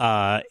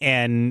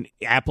 And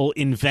Apple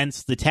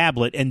invents the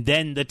tablet, and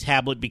then the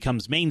tablet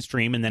becomes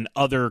mainstream, and then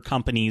other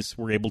companies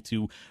were able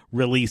to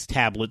release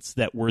tablets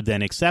that were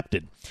then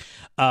accepted.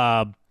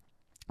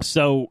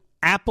 So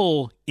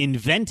Apple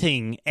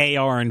inventing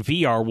AR and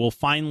VR will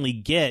finally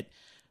get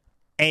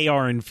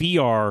AR and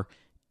VR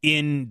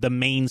in the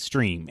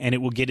mainstream, and it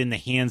will get in the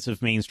hands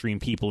of mainstream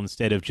people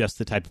instead of just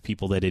the type of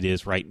people that it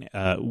is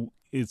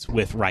it's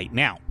with right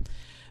now.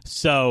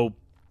 So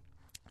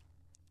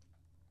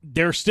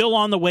they're still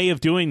on the way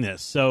of doing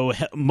this. So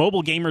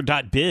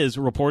mobilegamer.biz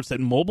reports that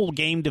mobile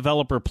game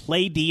developer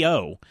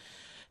Playdeo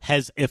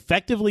has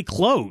effectively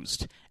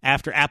closed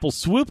after Apple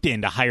swooped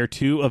in to hire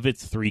 2 of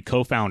its 3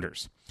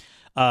 co-founders.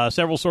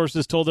 Several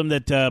sources told them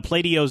that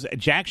Playdeo's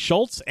Jack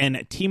Schultz and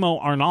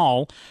Timo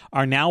Arnal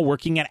are now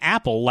working at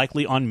Apple,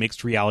 likely on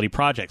mixed reality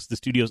projects. The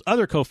studio's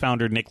other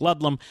co-founder, Nick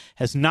Ludlam,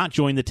 has not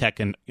joined the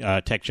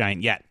tech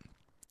giant yet.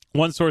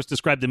 One source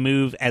described the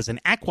move as an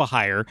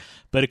acqui-hire,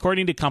 but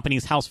according to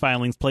company's house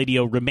filings,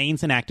 Playdeo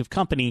remains an active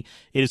company.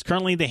 It is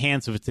currently in the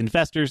hands of its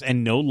investors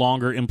and no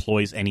longer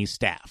employs any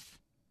staff.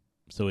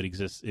 So it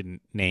exists in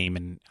name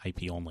and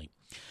IP only.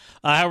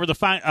 However,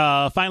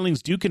 the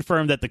filings do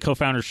confirm that the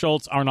co-founders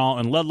Schultz, Arnal,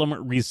 and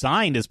Ludlam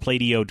resigned as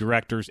Playdeo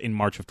directors in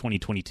March of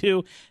 2022,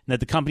 and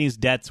that the company's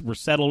debts were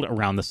settled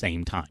around the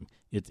same time.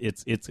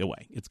 It's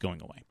away. It's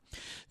going away.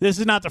 This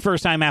is not the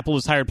first time Apple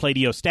has hired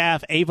Playdeo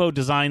staff. Evo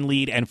design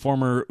lead and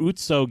former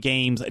Utso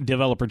Games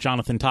developer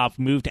Jonathan Topf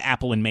moved to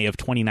Apple in May of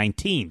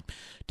 2019.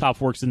 Topf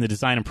works in the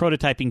design and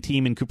prototyping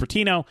team in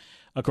Cupertino,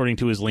 according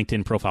to his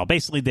LinkedIn profile.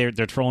 Basically, they're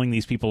trolling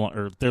these people,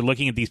 or they're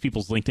looking at these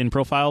people's LinkedIn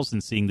profiles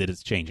and seeing that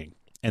it's changing,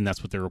 and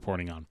that's what they're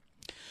reporting on.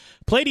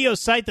 Playdeo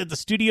cite that the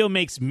studio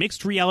makes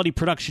mixed reality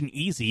production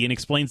easy and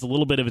explains a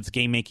little bit of its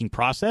game-making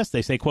process.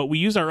 They say, quote, "We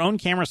use our own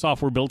camera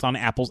software built on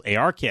Apple's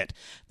AR kit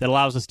that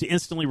allows us to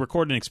instantly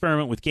record and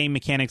experiment with game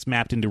mechanics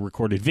mapped into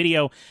recorded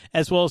video,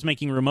 as well as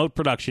making remote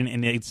production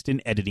and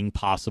instant editing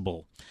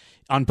possible.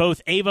 On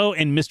both Evo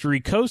and Mystery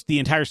Coast, the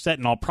entire set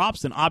and all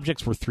props and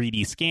objects were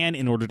 3D scanned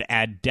in order to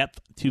add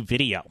depth to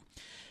video.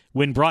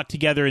 When brought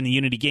together in the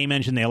Unity game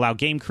engine, they allow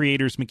game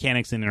creators,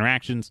 mechanics, and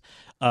interactions,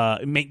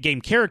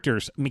 game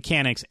characters,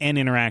 mechanics, and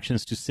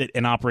interactions to sit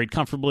and operate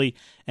comfortably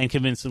and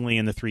convincingly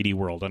in the 3D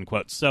world,"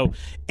 unquote. So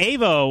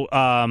Evo,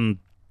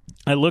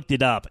 I looked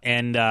it up,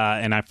 and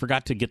I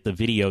forgot to get the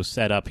video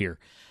set up here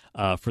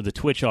for the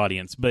Twitch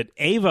audience. But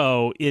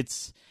Evo,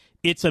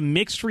 it's a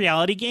mixed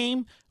reality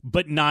game,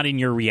 but not in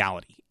your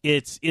reality.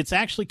 It's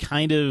actually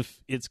kind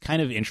of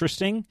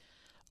interesting.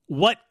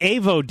 What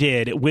Evo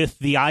did with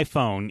the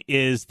iPhone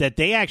is that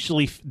they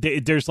actually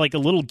there's like a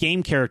little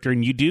game character,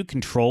 and you do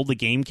control the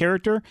game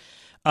character,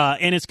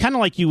 and it's kind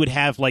of like you would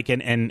have like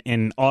an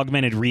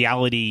augmented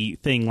reality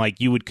thing, like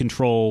you would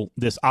control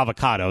this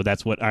avocado.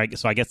 That's what I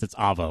guess it's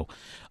Avo.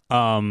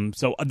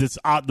 So this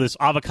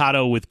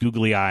avocado with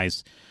googly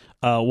eyes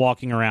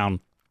walking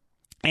around,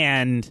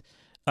 and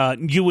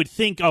you would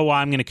think, oh,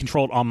 I'm going to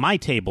control it on my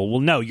table.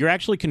 Well, no, you're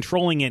actually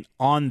controlling it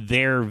on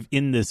there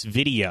in this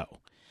video.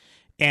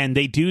 And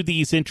they do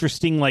these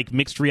interesting, like,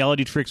 mixed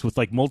reality tricks with,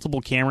 like, multiple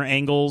camera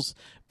angles,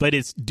 but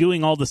it's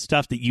doing all the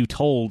stuff that you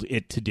told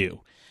it to do.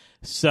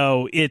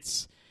 So it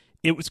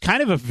was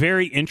kind of a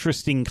very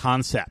interesting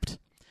concept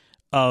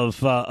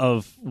of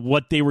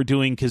what they were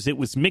doing, because it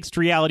was mixed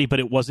reality, but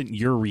it wasn't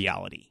your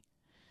reality.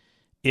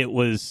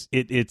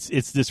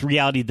 it's this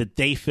reality that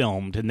they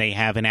filmed, and they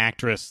have an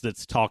actress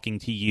that's talking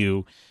to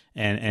you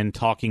and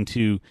talking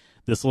to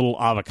this little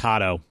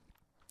avocado.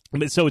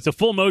 But so it's a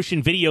full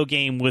motion video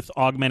game with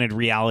augmented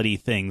reality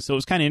things. So it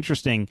was kind of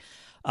interesting.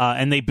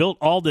 And they built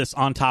all this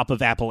on top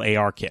of Apple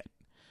ARKit,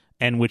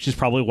 and which is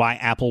probably why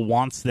Apple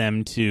wants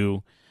them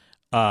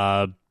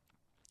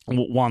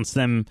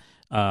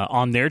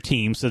on their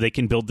team so they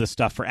can build this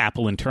stuff for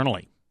Apple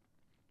internally.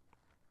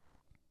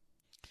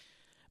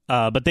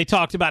 But they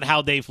talked about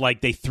how they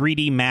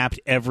 3D mapped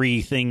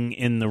everything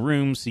in the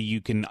room so you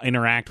can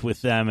interact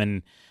with them,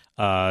 and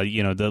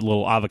the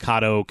little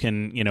avocado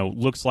can,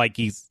 looks like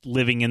he's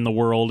living in the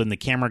world, and the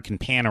camera can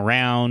pan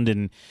around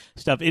and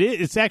stuff.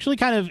 It's actually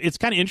kind of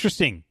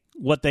interesting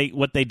what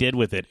they did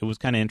with it. It was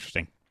kind of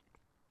interesting.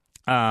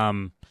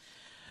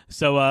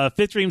 So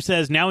Fifth Dream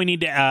says, now we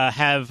need to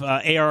have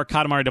AR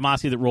Katamari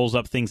Damacy that rolls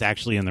up things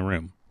actually in the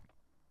room.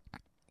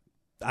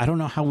 I don't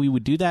know how we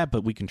would do that,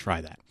 but we can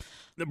try that.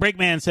 The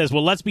Breakman says,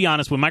 well, let's be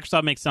honest. When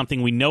Microsoft makes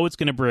something, we know it's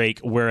going to break,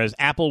 whereas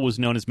Apple was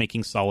known as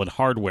making solid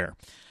hardware.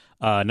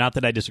 Not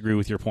that I disagree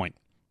with your point.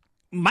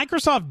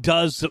 Microsoft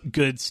does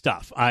good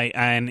stuff.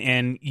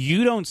 And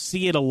you don't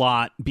see it a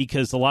lot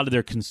because a lot of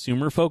their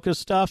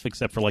consumer-focused stuff,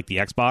 except for like the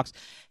Xbox,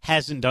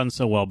 hasn't done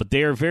so well. But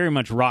they are very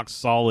much rock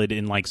solid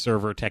in like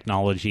server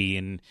technology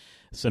and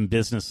some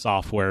business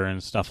software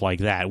and stuff like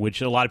that,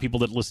 which a lot of people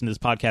that listen to this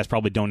podcast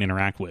probably don't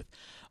interact with.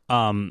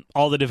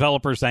 All the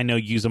developers I know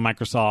use a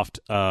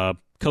Microsoft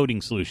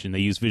coding solution. They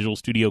use Visual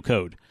Studio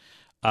Code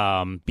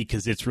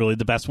because it's really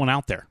the best one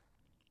out there.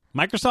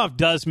 Microsoft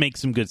does make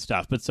some good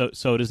stuff, but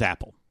so does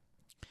Apple.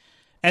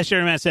 As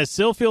Jeremy says,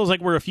 still feels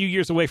like we're a few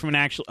years away from an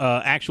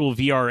actual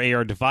VR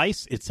AR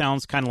device. It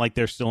sounds kind of like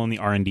they're still in the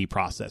R&D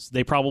process.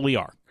 They probably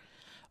are.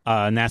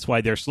 And that's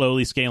why they're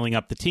slowly scaling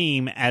up the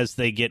team as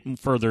they get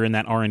further in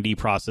that R&D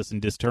process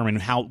and determine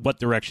what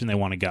direction they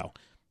want to go.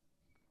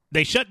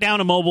 They shut down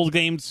a mobile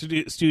game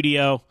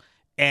studio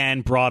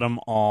and brought them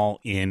all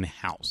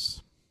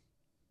in-house.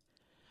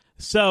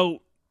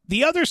 So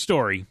the other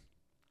story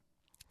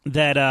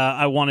that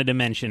I wanted to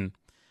mention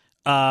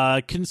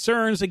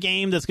concerns a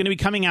game that's going to be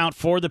coming out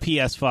for the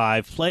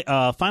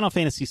PS5, Final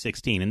Fantasy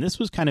XVI. And this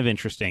was kind of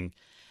interesting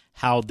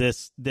how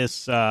this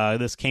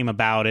came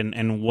about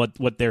and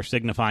what they're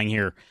signifying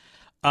here.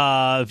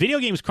 Video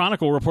Games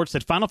Chronicle reports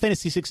that Final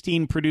Fantasy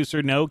XVI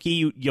producer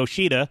Naoki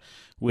Yoshida,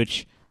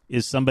 which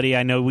is somebody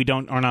I know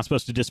are not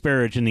supposed to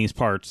disparage in these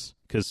parts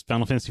because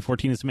Final Fantasy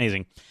XIV is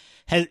amazing.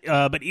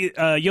 But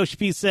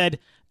Yoshi-P said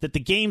that the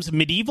game's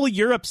medieval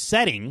Europe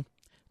setting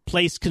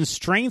placed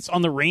constraints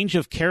on the range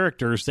of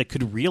characters that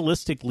could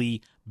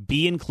realistically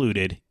be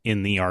included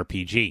in the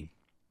RPG.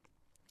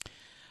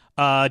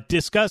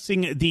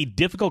 Discussing the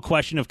difficult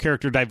question of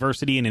character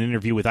diversity in an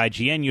interview with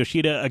IGN,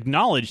 Yoshida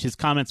acknowledged his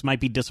comments might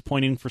be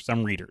disappointing for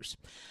some readers.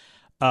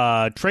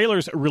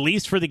 Trailers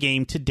released for the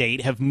game to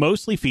date have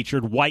mostly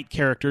featured white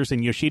characters,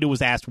 and Yoshida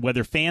was asked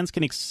whether fans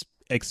can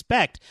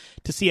expect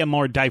to see a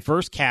more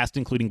diverse cast,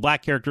 including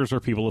black characters or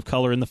people of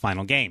color in the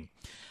final game.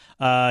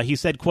 He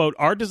said, quote,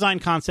 our design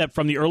concept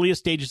from the earliest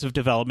stages of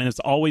development has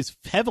always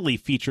heavily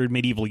featured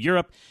medieval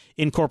Europe,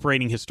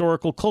 incorporating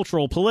historical,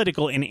 cultural,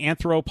 political, and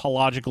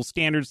anthropological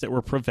standards that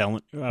were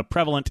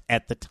prevalent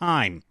at the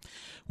time.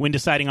 When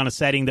deciding on a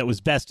setting that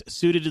was best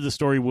suited to the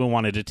story we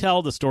wanted to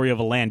tell, the story of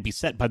a land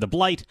beset by the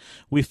Blight,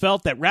 we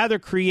felt that rather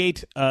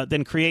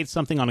than create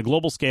something on a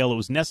global scale, it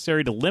was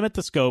necessary to limit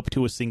the scope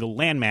to a single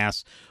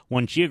landmass,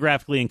 one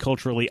geographically and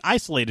culturally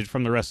isolated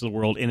from the rest of the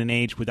world in an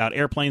age without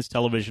airplanes,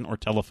 television, or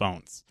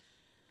telephones.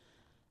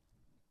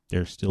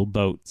 There's still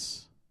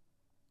boats.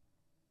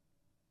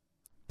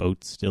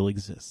 Boats still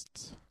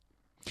exists.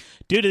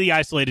 Due to the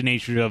isolated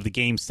nature of the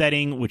game's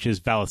setting, which is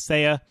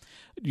Valisthea,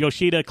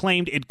 Yoshida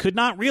claimed it could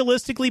not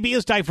realistically be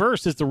as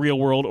diverse as the real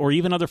world or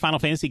even other Final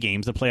Fantasy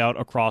games that play out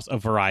across a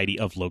variety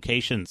of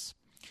locations.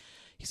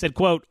 He said,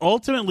 quote,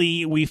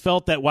 ultimately, we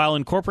felt that while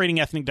incorporating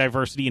ethnic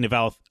diversity into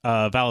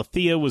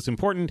Valisthea was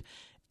important,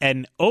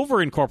 an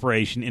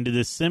over-incorporation into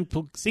this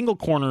single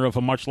corner of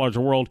a much larger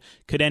world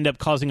could end up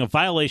causing a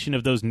violation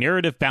of those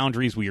narrative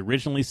boundaries we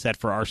originally set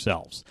for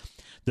ourselves.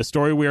 The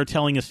story we are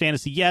telling is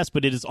fantasy, yes,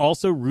 but it is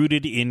also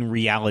rooted in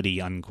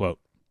reality, unquote.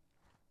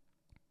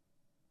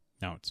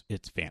 No,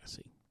 it's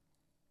fantasy.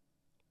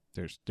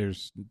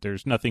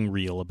 There's nothing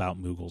real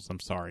about Moogles, I'm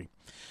sorry.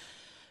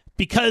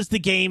 Because the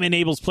game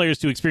enables players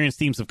to experience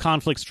themes of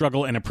conflict,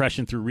 struggle, and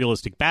oppression through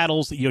realistic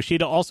battles,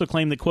 Yoshida also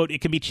claimed that, quote,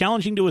 it can be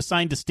challenging to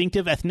assign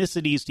distinctive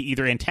ethnicities to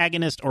either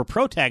antagonist or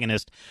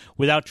protagonist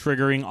without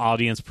triggering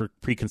audience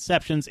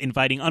preconceptions,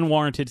 inviting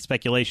unwarranted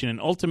speculation, and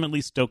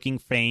ultimately stoking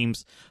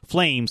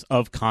flames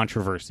of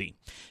controversy.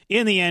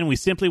 In the end, we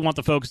simply want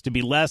the focus to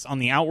be less on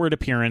the outward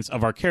appearance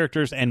of our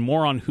characters and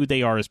more on who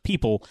they are as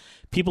people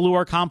who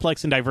are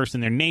complex and diverse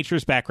in their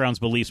natures, backgrounds,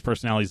 beliefs,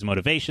 personalities, and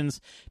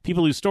motivations,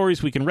 people whose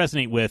stories we can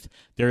resonate with.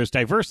 There is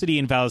diversity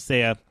in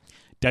Valisthea,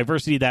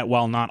 diversity that,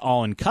 while not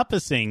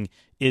all-encompassing,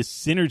 is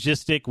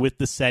synergistic with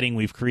the setting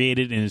we've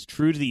created and is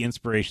true to the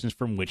inspirations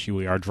from which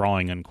we are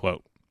drawing,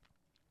 unquote.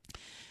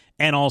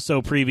 And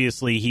also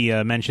previously he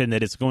mentioned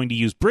that it's going to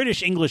use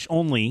British English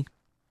only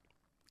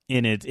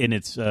in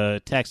its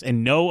text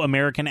and no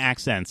American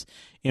accents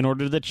in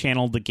order to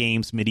channel the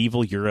game's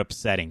medieval Europe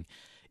setting.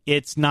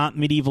 It's not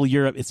medieval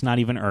Europe. It's not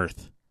even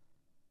Earth.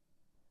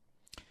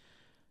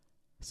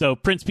 So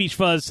Prince Peach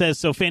Fuzz says,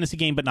 so fantasy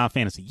game, but not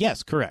fantasy.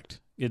 Yes, correct.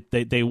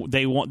 They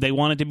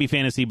want it to be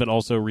fantasy, but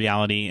also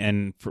reality,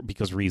 and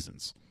because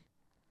reasons.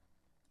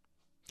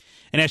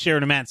 And as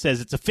Sheridan Matt says,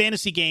 it's a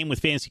fantasy game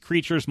with fantasy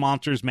creatures,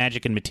 monsters,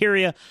 magic, and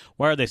materia.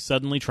 Why are they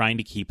suddenly trying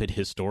to keep it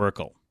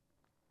historical?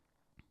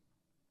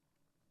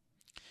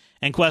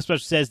 And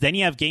Questbuster says, then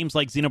you have games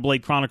like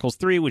Xenoblade Chronicles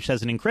 3, which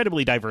has an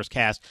incredibly diverse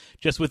cast,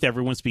 just with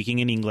everyone speaking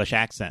in English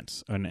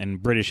accents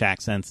and British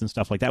accents and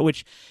stuff like that,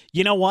 which,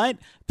 you know what?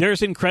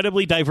 There's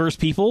incredibly diverse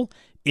people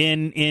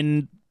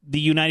in the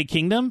United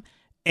Kingdom,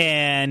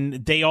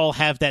 and they all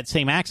have that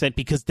same accent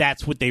because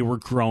that's what they were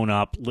grown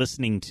up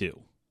listening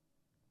to.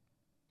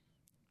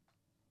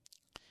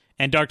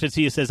 And Dark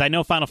Tetsuya says, I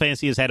know Final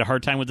Fantasy has had a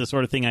hard time with this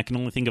sort of thing. I can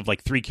only think of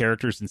like 3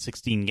 characters in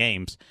 16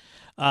 games.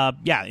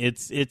 Yeah,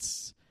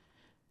 it's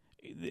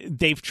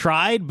they've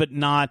tried, but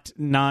not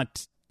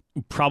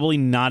probably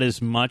not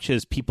as much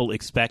as people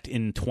expect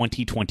in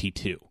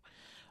 2022.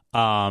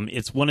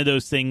 It's one of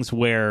those things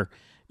where,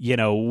 you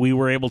know, we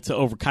were able to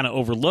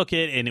overlook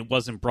it, and it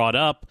wasn't brought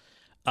up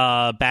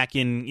back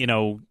in,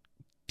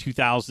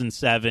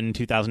 2007,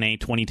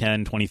 2008,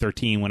 2010,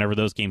 2013, whenever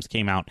those games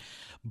came out.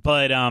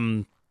 But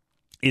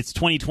it's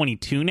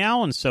 2022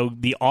 now, and so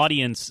the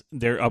audience,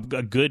 a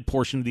good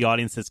portion of the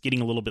audience that's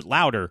getting a little bit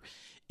louder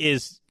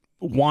is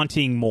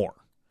wanting more.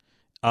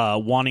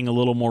 Wanting a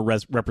little more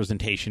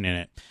representation in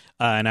it.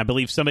 And I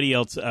believe somebody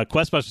else,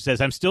 Questbuster says,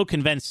 I'm still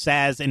convinced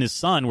Saz and his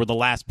son were the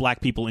last black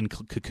people in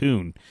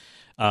Cocoon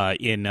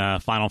in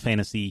Final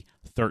Fantasy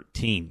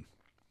 13.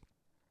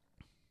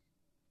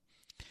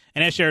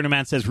 And as Sheridan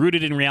Man says,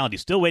 rooted in reality,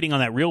 still waiting on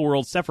that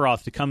real-world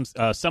Sephiroth to come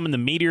summon the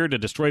meteor to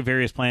destroy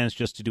various planets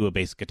just to do a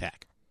basic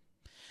attack.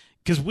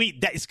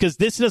 Because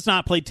this does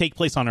not take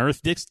place on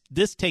Earth.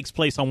 This takes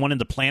place on one of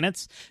the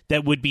planets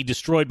that would be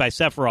destroyed by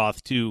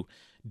Sephiroth to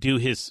do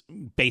his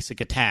basic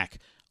attack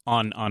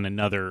on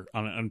another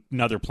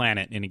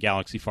planet in a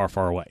galaxy far,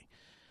 far away.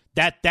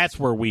 That's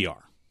where we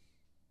are.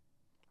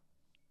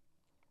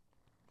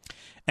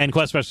 And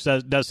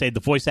Questbuster does say the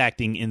voice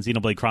acting in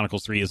Xenoblade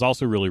Chronicles 3 is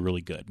also really,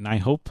 really good, and I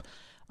hope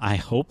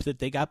that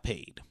they got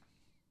paid.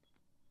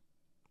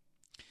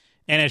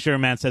 And as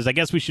Sherman says, I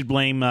guess we should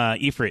blame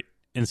Ifrit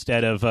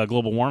instead of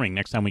global warming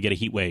next time we get a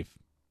heat wave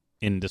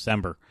in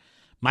December.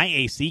 My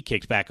AC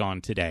kicked back on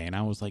today, and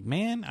I was like,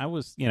 man,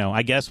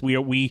 I guess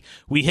we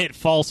hit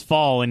false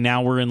fall, and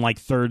now we're in like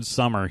third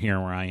summer here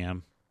where I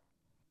am.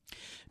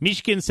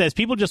 Mishkin says,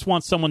 people just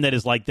want someone that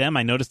is like them.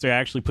 I noticed they're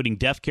actually putting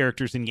deaf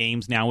characters in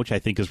games now, which I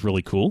think is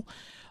really cool.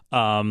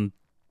 And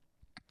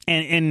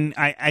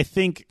I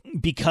think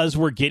because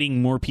we're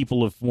getting more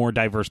people of more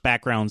diverse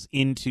backgrounds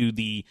into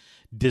the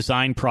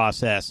design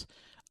process,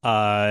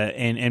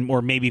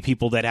 or maybe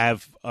people that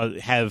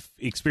have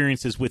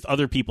experiences with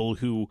other people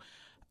who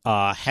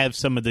have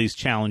some of these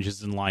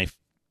challenges in life.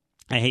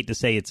 I hate to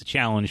say it's a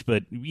challenge,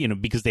 but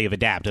because they have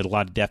adapted, a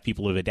lot of deaf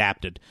people have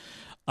adapted.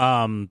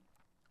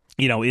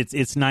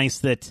 It's nice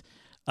that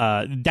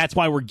that's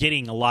why we're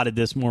getting a lot of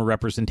this more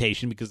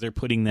representation, because they're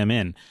putting them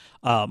in.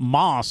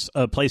 Moss,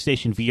 a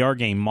PlayStation VR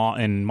game,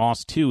 and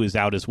Moss 2 is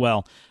out as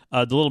well. The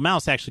little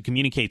mouse actually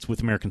communicates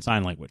with American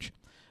Sign Language.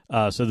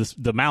 So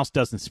the mouse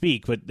doesn't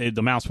speak, but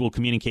the mouse will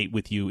communicate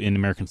with you in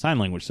American Sign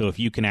Language. So if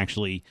you can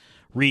actually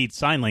read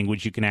sign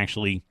language, you can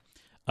actually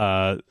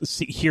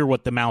hear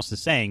what the mouse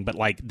is saying, but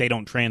they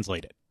don't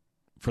translate it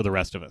for the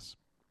rest of us.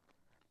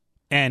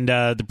 And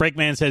the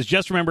Breakman says,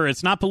 just remember,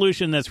 it's not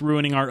pollution that's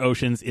ruining our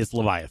oceans, it's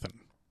Leviathan.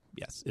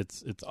 Yes,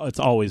 it's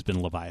always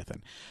been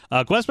Leviathan.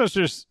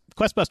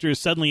 Questbuster is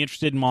suddenly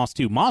interested in Moss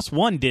 2. Moss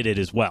 1 did it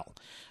as well.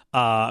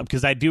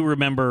 Because I do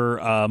remember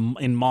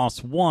in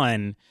Moss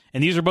 1,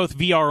 and these are both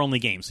VR-only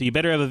games, so you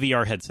better have a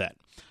VR headset.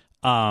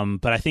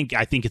 But I think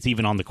it's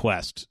even on the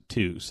Quest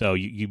too, so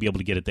you'd be able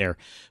to get it there.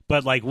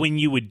 But when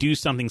you would do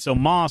something, so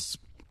Moss,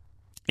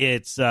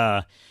 it's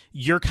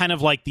you're kind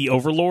of like the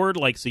overlord,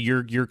 so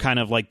you're kind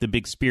of like the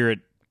big spirit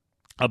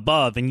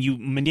above, and you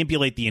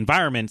manipulate the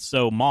environment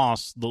so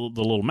Moss, the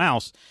little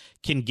mouse,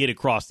 can get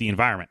across the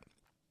environment.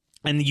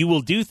 And you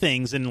will do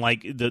things, and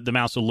the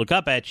mouse will look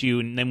up at you,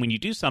 and then when you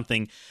do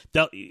something,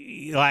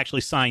 it'll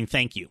actually sign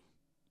thank you.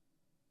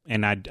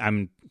 And I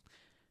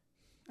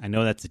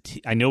know that's a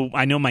T. I know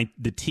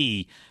the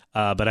T,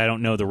 but I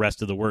don't know the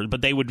rest of the word.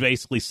 But they would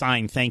basically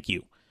sign thank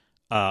you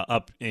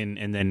up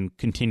and then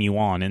continue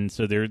on. And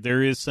so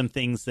there is some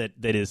things that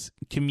is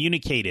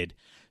communicated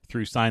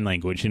through sign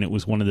language, and it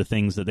was one of the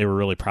things that they were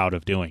really proud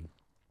of doing.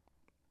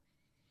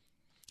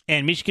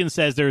 And Michigan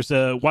says there's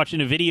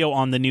watching a video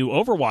on the new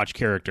Overwatch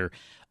character,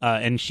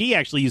 and she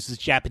actually uses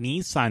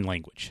Japanese sign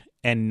language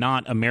and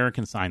not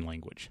American Sign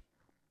Language.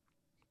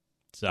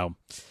 So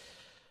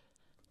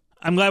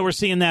I'm glad we're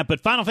seeing that,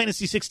 but Final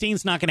Fantasy XVI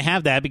is not going to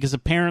have that because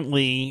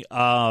apparently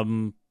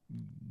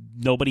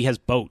nobody has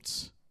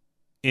boats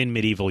in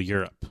medieval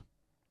Europe.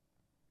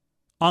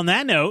 On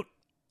that note,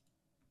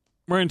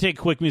 we're going to take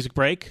a quick music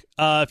break.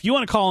 If you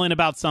want to call in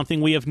about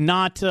something, we have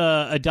not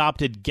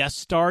adopted guest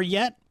star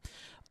yet.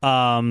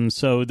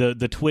 So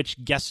the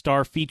Twitch guest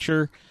star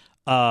feature.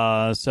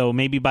 So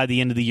maybe by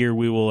the end of the year,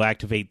 we will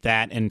activate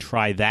that and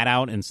try that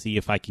out and see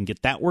if I can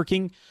get that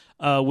working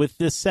with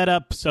this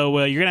setup. So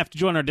you're going to have to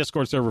join our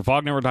Discord server,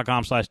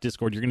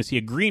 vognetwork.com/Discord. You're going to see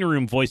a green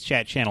room voice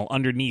chat channel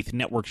underneath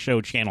network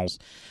show channels.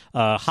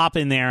 Hop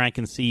in there. I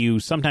can see you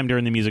sometime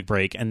during the music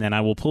break, and then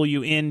I will pull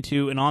you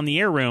into an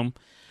on-the-air room,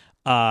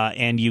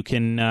 and you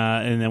can,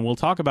 and then we'll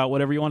talk about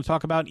whatever you want to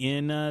talk about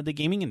in the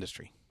gaming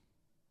industry.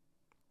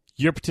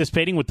 You're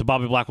participating with the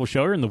Bobby Blackwell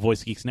Show and the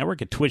Voice Geeks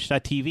Network at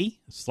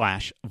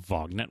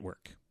twitch.tv/VogNetwork.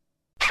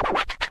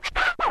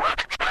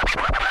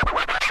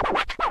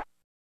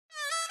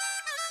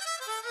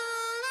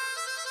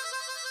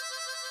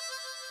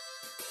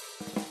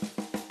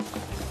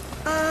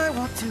 I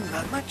want to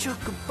ride my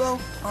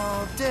chocobo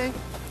all day.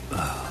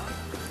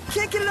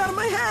 Can't get it out of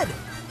my head.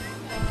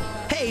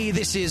 Hey,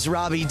 this is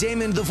Robbie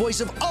Damon, the voice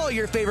of all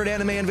your favorite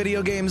anime and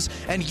video games,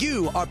 and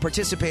you are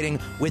participating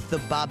with the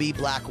Bobby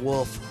Black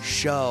Wolf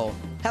Show.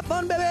 Have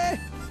fun, baby!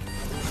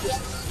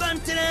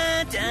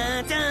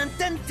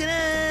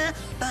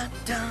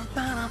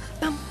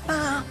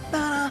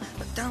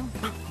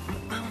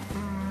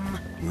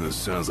 This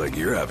sounds like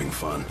you're having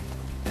fun.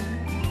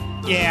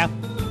 Yeah,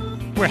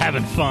 we're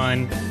having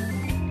fun.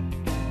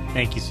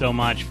 Thank you so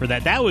much for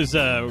that. That was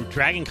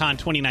DragonCon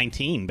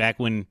 2019, back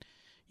when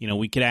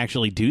we could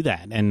actually do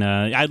that. And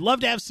I'd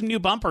love to have some new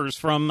bumpers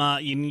from,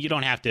 you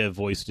don't have to have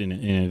voiced in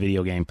a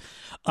video game.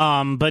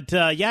 But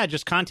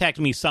just contact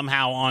me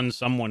somehow on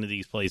some one of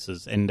these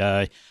places. And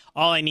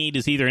all I need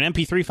is either an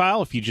MP3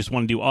 file, if you just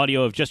want to do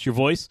audio of just your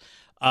voice,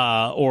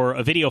 or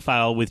a video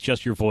file with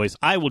just your voice.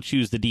 I will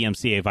choose the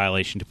DMCA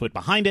violation to put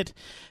behind it.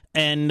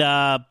 And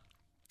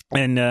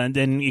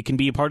then you can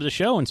be a part of the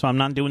show. And so I'm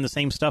not doing the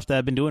same stuff that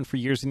I've been doing for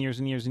years and years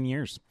and years and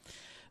years.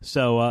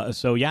 So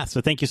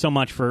thank you so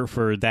much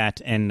for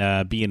that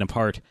and being a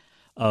part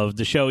of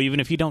the show, even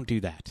if you don't do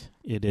that.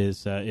 It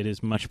is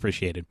much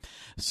appreciated.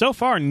 So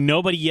far,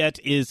 nobody yet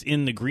is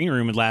in the green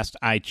room. At last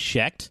I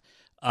checked.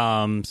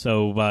 But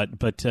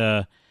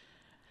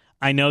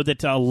I know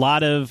that a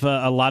lot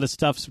of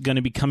stuff's going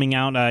to be coming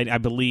out. I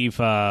believe.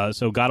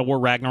 So God of War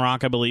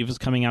Ragnarok, I believe, is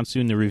coming out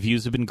soon. The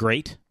reviews have been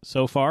great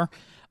so far.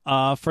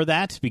 For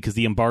that, because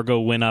the embargo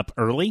went up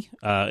early,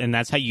 and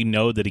that's how you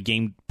know that a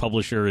game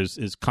publisher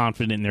is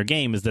confident in their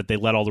game, is that they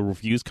let all the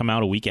reviews come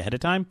out a week ahead of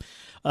time.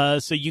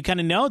 So you kind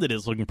of know that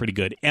it's looking pretty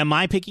good. Am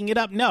I picking it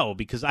up? No,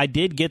 because I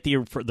did get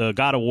the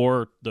God of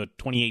War, the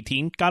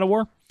 2018 God of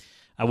War.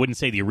 I wouldn't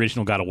say the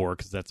original God of War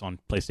because that's on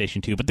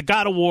PlayStation 2, but the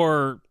God of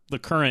War, the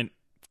current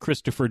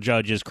Christopher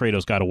Judge's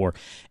Kratos God of War,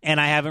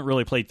 and I haven't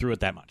really played through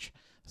it that much.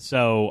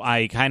 So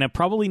I kind of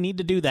probably need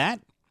to do that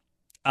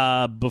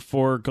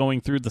before going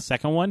through the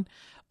second one.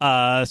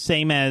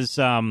 Same as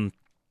why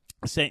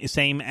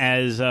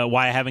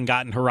I haven't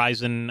gotten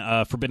Horizon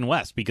Forbidden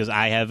West, because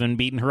I haven't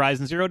beaten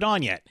Horizon Zero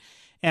Dawn yet,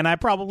 and I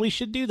probably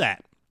should do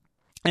that.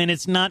 And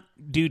it's not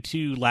due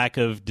to lack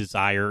of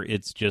desire;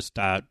 it's just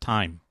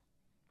time.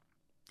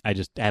 I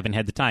just haven't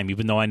had the time,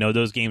 even though I know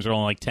those games are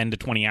only like 10 to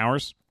 20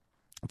 hours.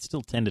 It's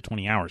still 10 to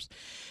 20 hours.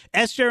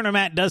 S. Sharon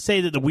Matt does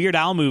say that the Weird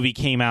Al movie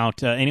came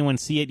out. Anyone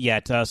see it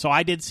yet? So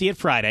I did see it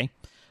Friday.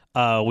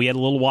 We had a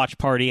little watch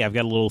party. I've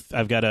got a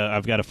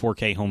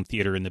 4K home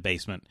theater in the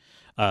basement.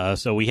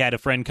 So we had a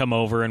friend come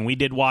over and we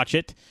did watch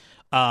it.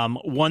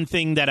 One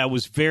thing that I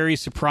was very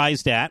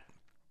surprised at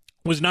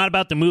was not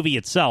about the movie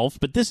itself,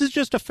 but this is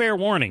just a fair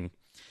warning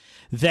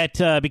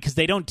that, because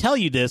they don't tell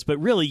you this, but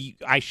really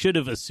I should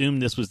have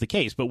assumed this was the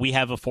case, but we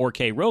have a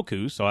 4K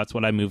Roku, so that's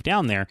what I moved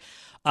down there.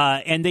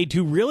 And they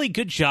do really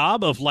good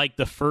job of like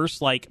the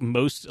first,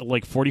 most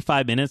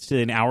 45 minutes to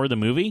an hour of the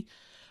movie.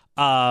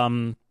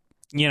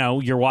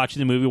 You're watching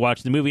the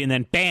movie, and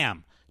then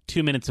bam,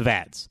 2 minutes of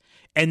ads.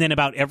 And then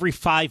about every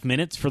 5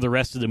 minutes for the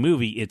rest of the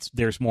movie,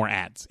 there's more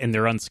ads, and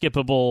they're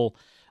unskippable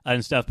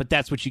and stuff. But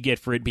that's what you get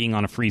for it being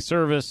on a free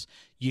service.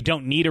 You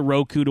don't need a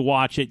Roku to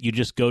watch it. You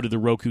just go to the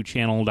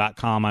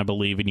RokuChannel.com, I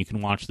believe, and you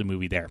can watch the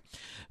movie there.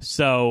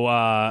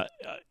 So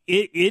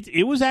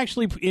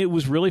it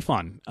was really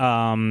fun.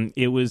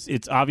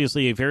 It's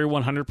obviously a very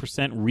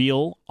 100%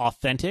 real,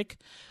 authentic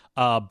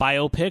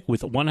biopic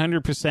with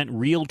 100%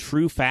 real,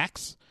 true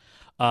facts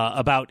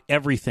about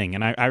everything.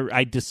 And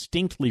I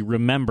distinctly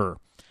remember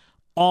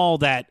all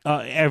that,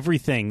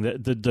 everything,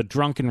 the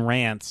drunken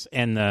rants,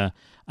 and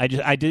I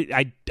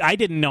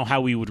didn't know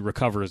how we would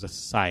recover as a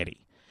society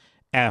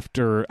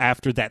after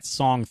that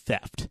song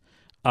theft.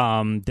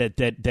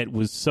 That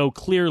was so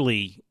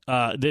clearly,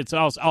 it's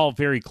all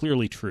very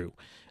clearly true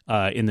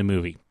in the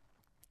movie.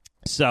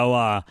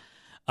 So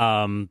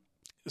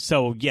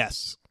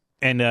yes.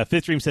 And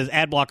Fifth Dream says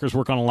ad blockers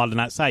work on a lot of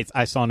not sites.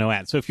 I saw no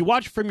ads. So if you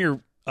watch from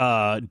your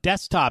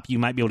desktop, you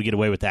might be able to get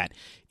away with that.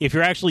 If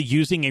you're actually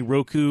using a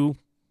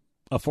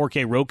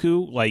 4K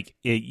Roku,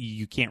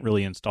 you can't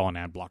really install an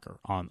ad blocker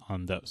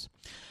on those.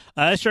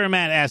 Sure,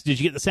 Matt asked, did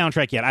you get the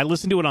soundtrack yet? I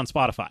listened to it on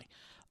Spotify.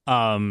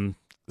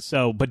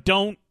 But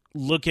don't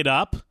look it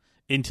up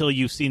until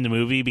you've seen the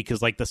movie,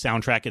 because like the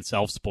soundtrack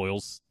itself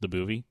spoils the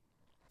movie.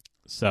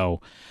 So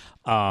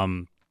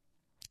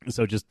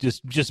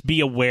just be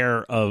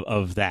aware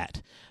of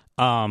that.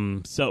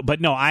 But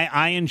no,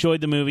 I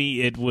enjoyed the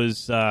movie. It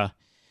was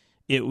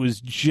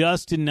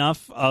just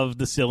enough of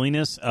the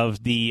silliness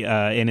of the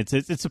and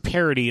it's a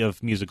parody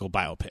of musical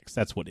biopics.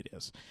 That's what it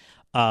is.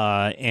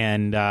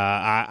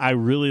 I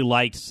really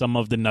liked some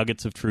of the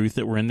nuggets of truth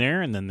that were in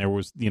there, and then there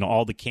was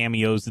all the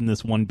cameos in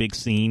this one big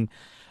scene.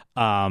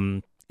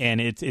 And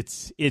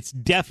it's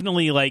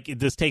definitely like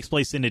this takes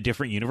place in a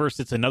different universe.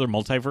 It's another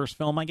multiverse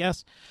film, I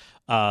guess.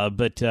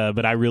 But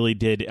I really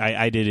did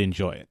I did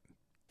enjoy it,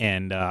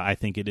 and I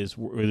think it is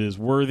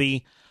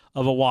worthy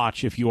of a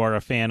watch if you are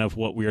a fan of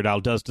what Weird Al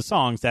does to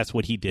songs. That's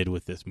what he did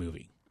with this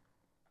movie.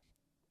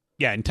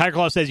 Yeah, and Tiger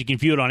Claw says you can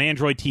view it on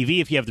Android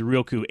TV if you have the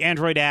Roku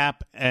Android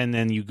app, and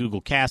then you Google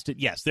Cast it.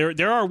 Yes,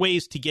 there are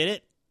ways to get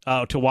it,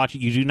 to watch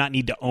it. You do not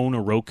need to own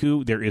a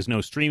Roku. There is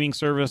no streaming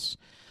service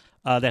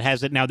that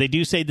has it. Now, they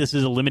do say this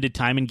is a limited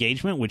time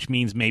engagement, which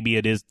means maybe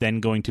it is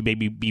then going to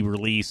maybe be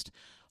released,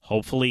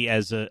 hopefully,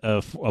 as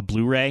a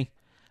Blu-ray.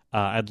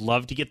 I'd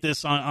love to get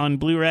this on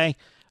Blu-ray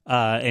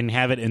and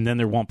have it, and then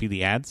there won't be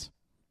the ads.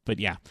 But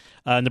yeah.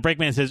 And the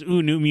Breakman says,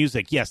 ooh, new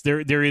music. Yes,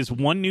 there is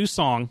one new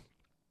song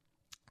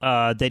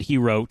that he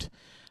wrote.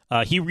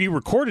 He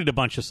re-recorded a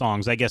bunch of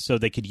songs, I guess, so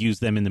they could use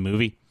them in the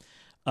movie.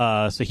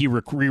 So he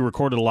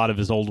re-recorded a lot of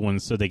his old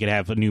ones so they could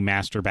have a new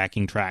master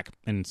backing track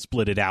and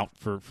split it out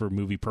for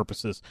movie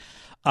purposes.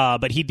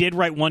 But he did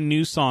write one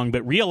new song,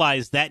 but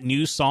realized that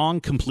new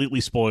song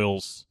completely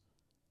spoils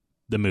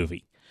the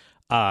movie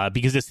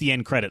because it's the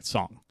end credits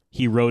song.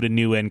 He wrote a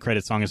new end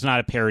credits song. It's not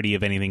a parody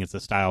of anything. It's a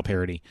style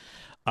parody.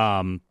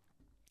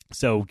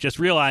 So just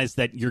realize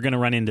that you're going to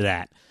run into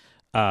that.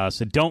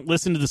 So don't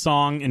listen to the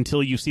song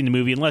until you've seen the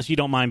movie, unless you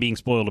don't mind being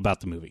spoiled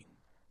about the movie.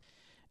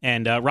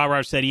 And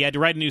Raj said he had to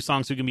write a new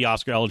song so he can be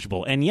Oscar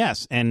eligible. And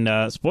yes,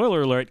 and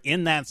spoiler alert,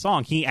 in that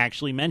song, he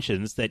actually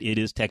mentions that it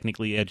is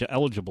technically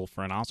eligible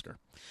for an Oscar.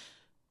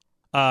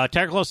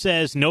 Tigerclaw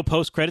says no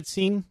post-credit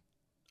scene.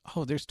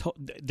 Oh,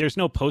 there's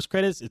no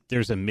post-credits?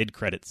 There's a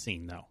mid-credit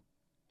scene, though.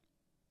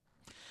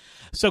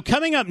 So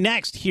coming up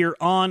next here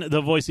on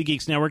the Voice of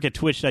Geeks Network at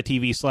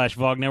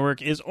twitch.tv/VOG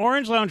Network is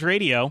Orange Lounge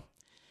Radio.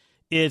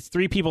 It's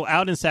three people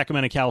out in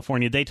Sacramento,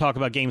 California. They talk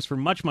about games for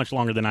much, much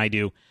longer than I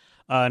do.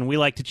 And we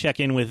like to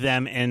check in with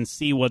them and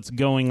see what's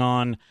going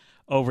on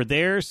over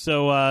there.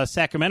 So,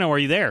 Sacramento, are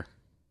you there?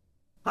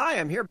 Hi,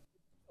 I'm here.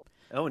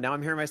 Oh, now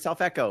I'm hearing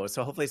myself echo,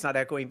 so hopefully it's not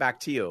echoing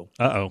back to you.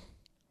 Uh-oh.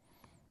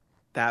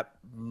 That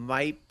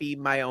might be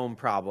my own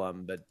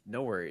problem, but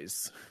no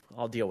worries.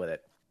 I'll deal with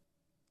it.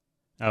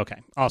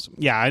 Okay, awesome.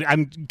 Yeah,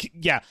 I'm.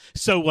 Yeah,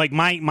 so like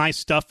my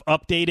stuff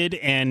updated,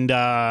 and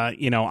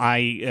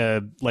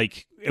I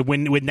like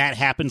when that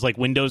happens, like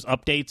Windows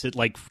updates, it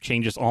like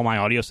changes all my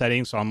audio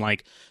settings. So I'm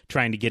like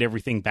trying to get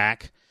everything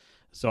back.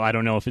 So I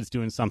don't know if it's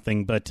doing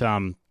something, but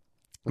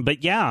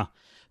yeah.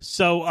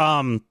 So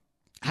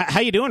how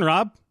you doing,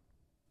 Rob?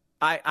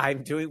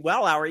 I'm doing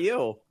well. How are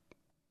you?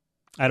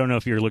 I don't know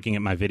if you're looking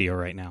at my video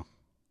right now.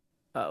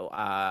 Oh,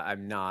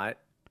 I'm not.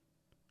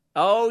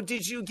 Oh,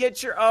 did you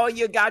get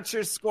you got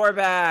your score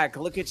back.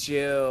 Look at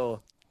you.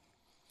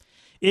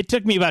 It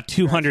took me about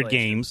 200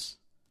 games.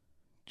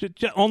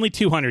 Only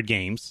 200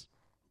 games.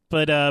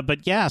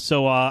 But yeah,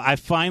 so I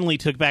finally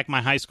took back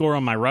my high score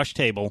on my rush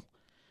table.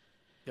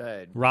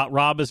 Good.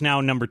 Rob is now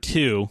number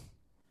 2.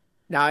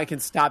 Now I can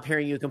stop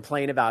hearing you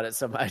complain about it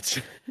so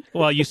much.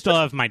 Well, you still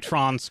have my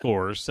Tron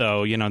score,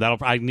 so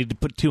I need to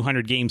put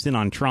 200 games in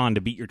on Tron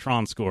to beat your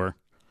Tron score.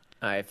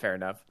 All right, fair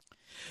enough.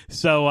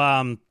 So,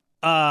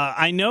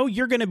 I know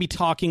you're going to be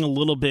talking a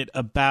little bit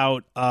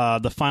about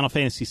the Final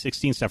Fantasy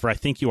XVI stuff, or I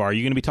think you are.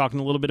 You're going to be talking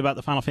a little bit about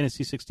the Final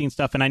Fantasy XVI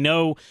stuff, and I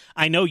know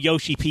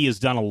Yoshi-P has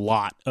done a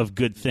lot of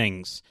good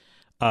things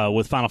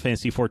with Final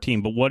Fantasy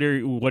XIV. But what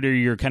are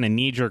your kind of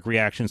knee-jerk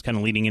reactions, kind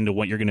of leading into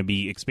what you're going to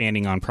be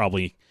expanding on,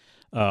 probably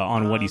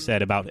on what he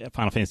said about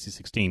Final Fantasy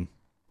XVI?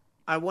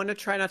 I want to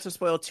try not to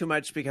spoil too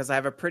much because I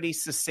have a pretty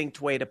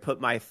succinct way to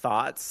put my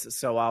thoughts,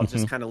 so I'll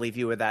just kind of leave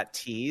you with that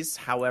tease.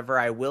 However,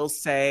 I will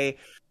say,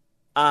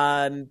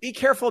 be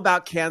careful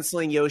about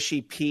canceling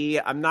Yoshi-P.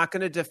 I'm not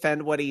going to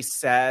defend what he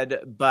said,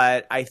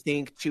 but I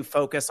think to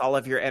focus all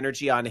of your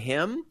energy on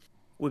him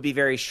would be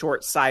very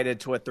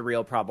short-sighted to what the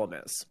real problem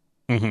is.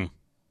 Mm-hmm.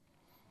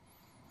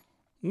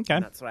 Okay.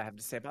 And that's what I have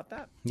to say about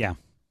that. Yeah.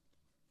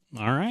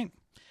 All right.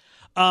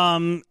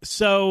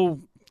 So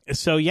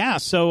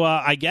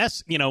I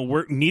guess,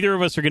 neither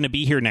of us are going to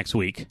be here next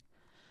week.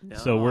 No,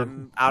 so we're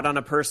out on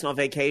a personal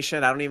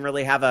vacation. I don't even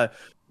really have a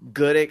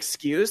good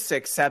excuse,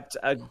 except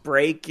a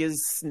break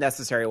is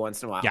necessary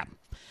once in a while. Yeah.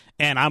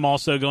 And I'm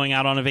also going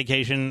out on a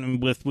vacation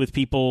with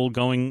people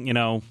going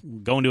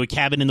to a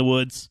cabin in the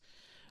woods.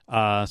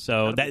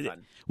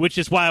 Which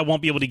is why I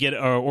won't be able to get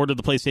or order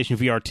the PlayStation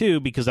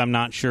VR2, because I'm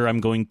not sure I'm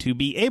going to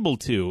be able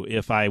to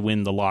if I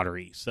win the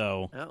lottery.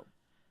 So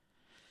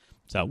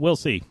So we'll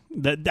see.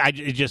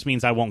 It just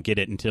means I won't get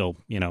it until,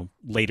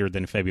 later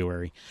than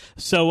February.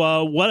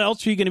 So what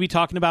else are you going to be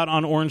talking about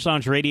on Orange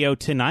Lounge Radio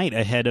tonight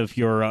ahead of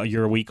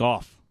your week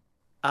off?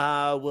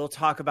 We'll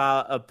talk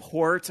about a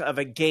port of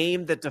a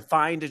game that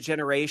defined a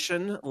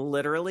generation,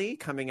 literally,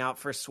 coming out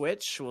for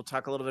Switch. We'll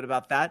talk a little bit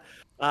about that.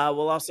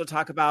 We'll also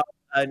talk about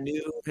a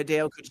new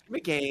Hideo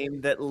Kojima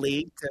game that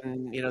leaked,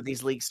 and,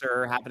 these leaks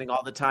are happening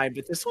all the time,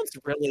 but this one's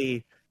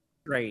really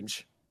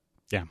strange.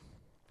 Yeah.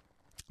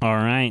 All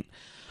right.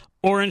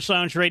 Orange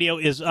Lounge Radio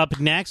is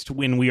up next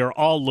when we are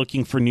all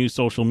looking for new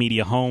social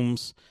media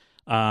homes.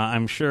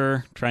 I'm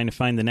sure trying to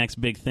find the next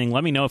big thing.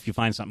 Let me know if you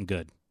find something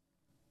good.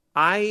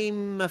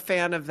 I'm a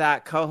fan of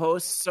that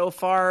co-host so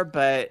far,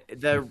 but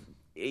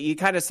you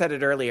kind of said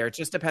it earlier. It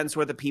just depends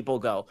where the people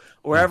go.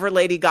 Wherever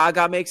Lady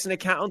Gaga makes an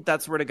account,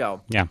 that's where to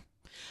go. Yeah.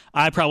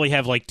 I probably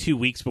have like 2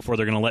 weeks before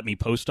they're going to let me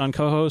post on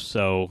co-host,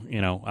 so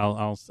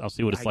I'll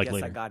see what it's like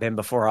later. I got in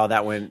before all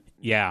that went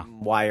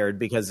wired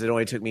because it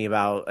only took me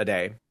about a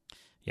day.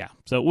 Yeah,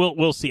 so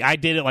we'll see. I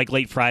did it like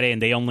late Friday,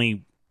 and they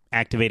only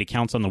activate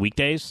accounts on the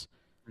weekdays.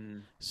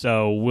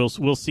 So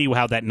we'll see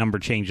how that number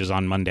changes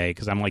on Monday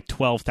because I'm like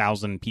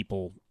 12,000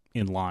 people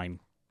in line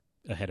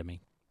ahead of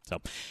me.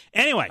 So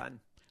anyway,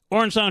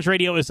 Orange Lounge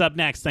Radio is up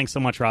next. Thanks so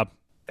much, Rob.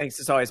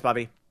 Thanks as always,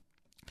 Bobby.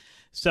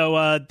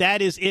 So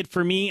that is it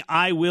for me.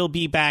 I will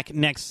be back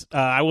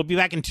I will be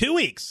back in 2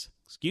 weeks.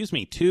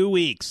 2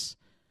 weeks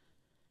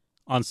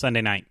on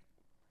Sunday night.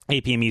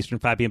 8 p.m. Eastern,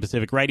 5 p.m.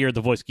 Pacific, right here at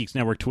the Voice Geeks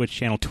Network Twitch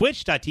channel,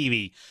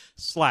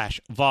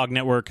 twitch.tv/VOG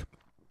Network.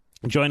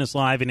 Join us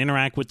live and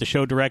interact with the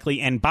show directly.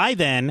 And by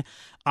then,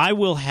 I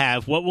will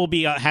have what we'll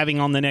be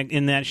having on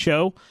in that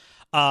show.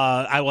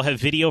 I will have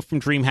video from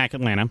DreamHack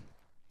Atlanta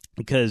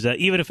because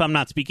even if I'm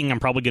not speaking,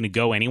 I'm probably going to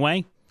go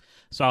anyway.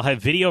 So I'll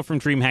have video from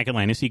DreamHack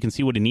Atlanta so you can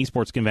see what an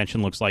esports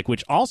convention looks like,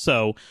 which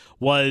also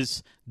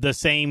was the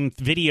same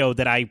video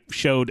that I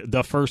showed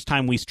the first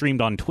time we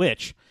streamed on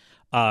Twitch.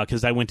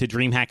 Because I went to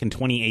DreamHack in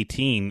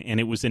 2018, and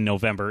it was in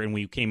November, and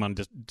we came on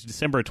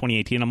December of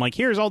 2018. I'm like,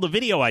 here's all the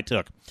video I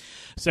took.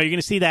 So you're going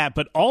to see that.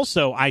 But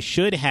also, I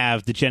should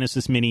have the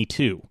Genesis Mini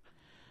 2.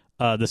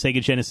 The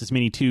Sega Genesis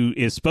Mini 2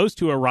 is supposed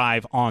to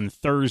arrive on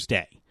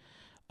Thursday.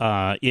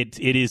 It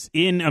is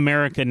in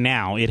America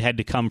now. It had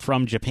to come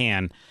from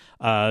Japan.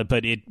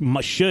 But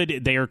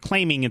they are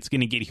claiming it's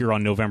going to get here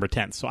on November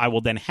 10th. So I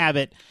will then have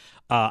it.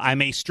 I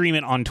may stream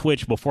it on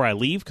Twitch before I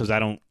leave, because I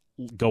don't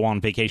go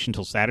on vacation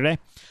till Saturday.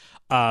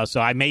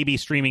 So I may be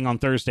streaming on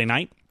Thursday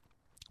night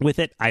with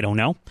it. I don't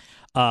know.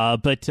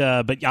 But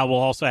I will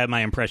also have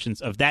my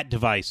impressions of that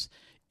device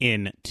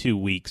in 2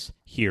 weeks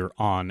here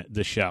on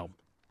the show.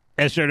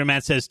 As Jordan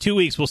Matt says, 2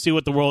 weeks, we'll see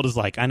what the world is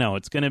like. I know,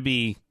 it's going to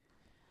be...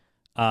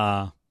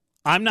 I'm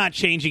not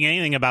changing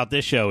anything about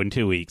this show in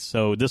 2 weeks.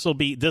 So this will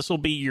be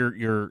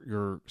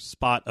your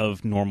spot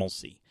of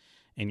normalcy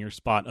and your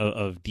spot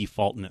of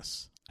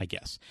defaultness, I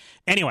guess.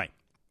 Anyway,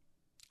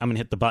 I'm going to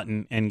hit the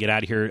button and get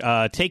out of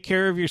here. Take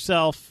care of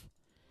yourself.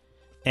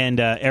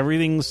 And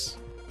everything's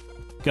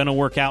going to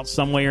work out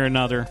some way or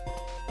another.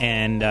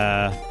 And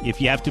if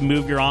you have to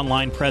move your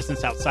online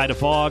presence outside of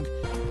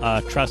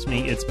VOG, trust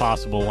me, it's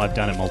possible. I've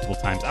done it multiple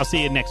times. I'll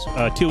see you next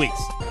 2 weeks.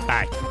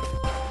 Bye.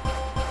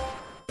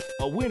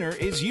 A winner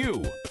is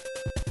you.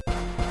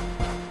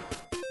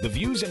 The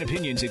views and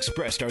opinions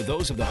expressed are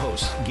those of the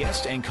hosts,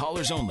 guests, and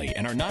callers only,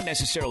 and are not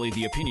necessarily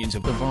the opinions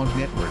of the VOG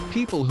Network.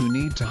 People who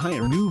need to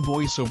hire new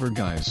voiceover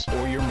guys.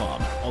 Or your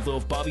mom. Although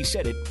if Bobby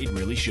said it, it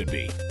really should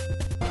be.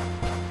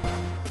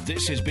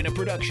 This has been a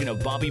production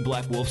of Bobby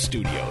Black Wolf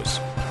Studios.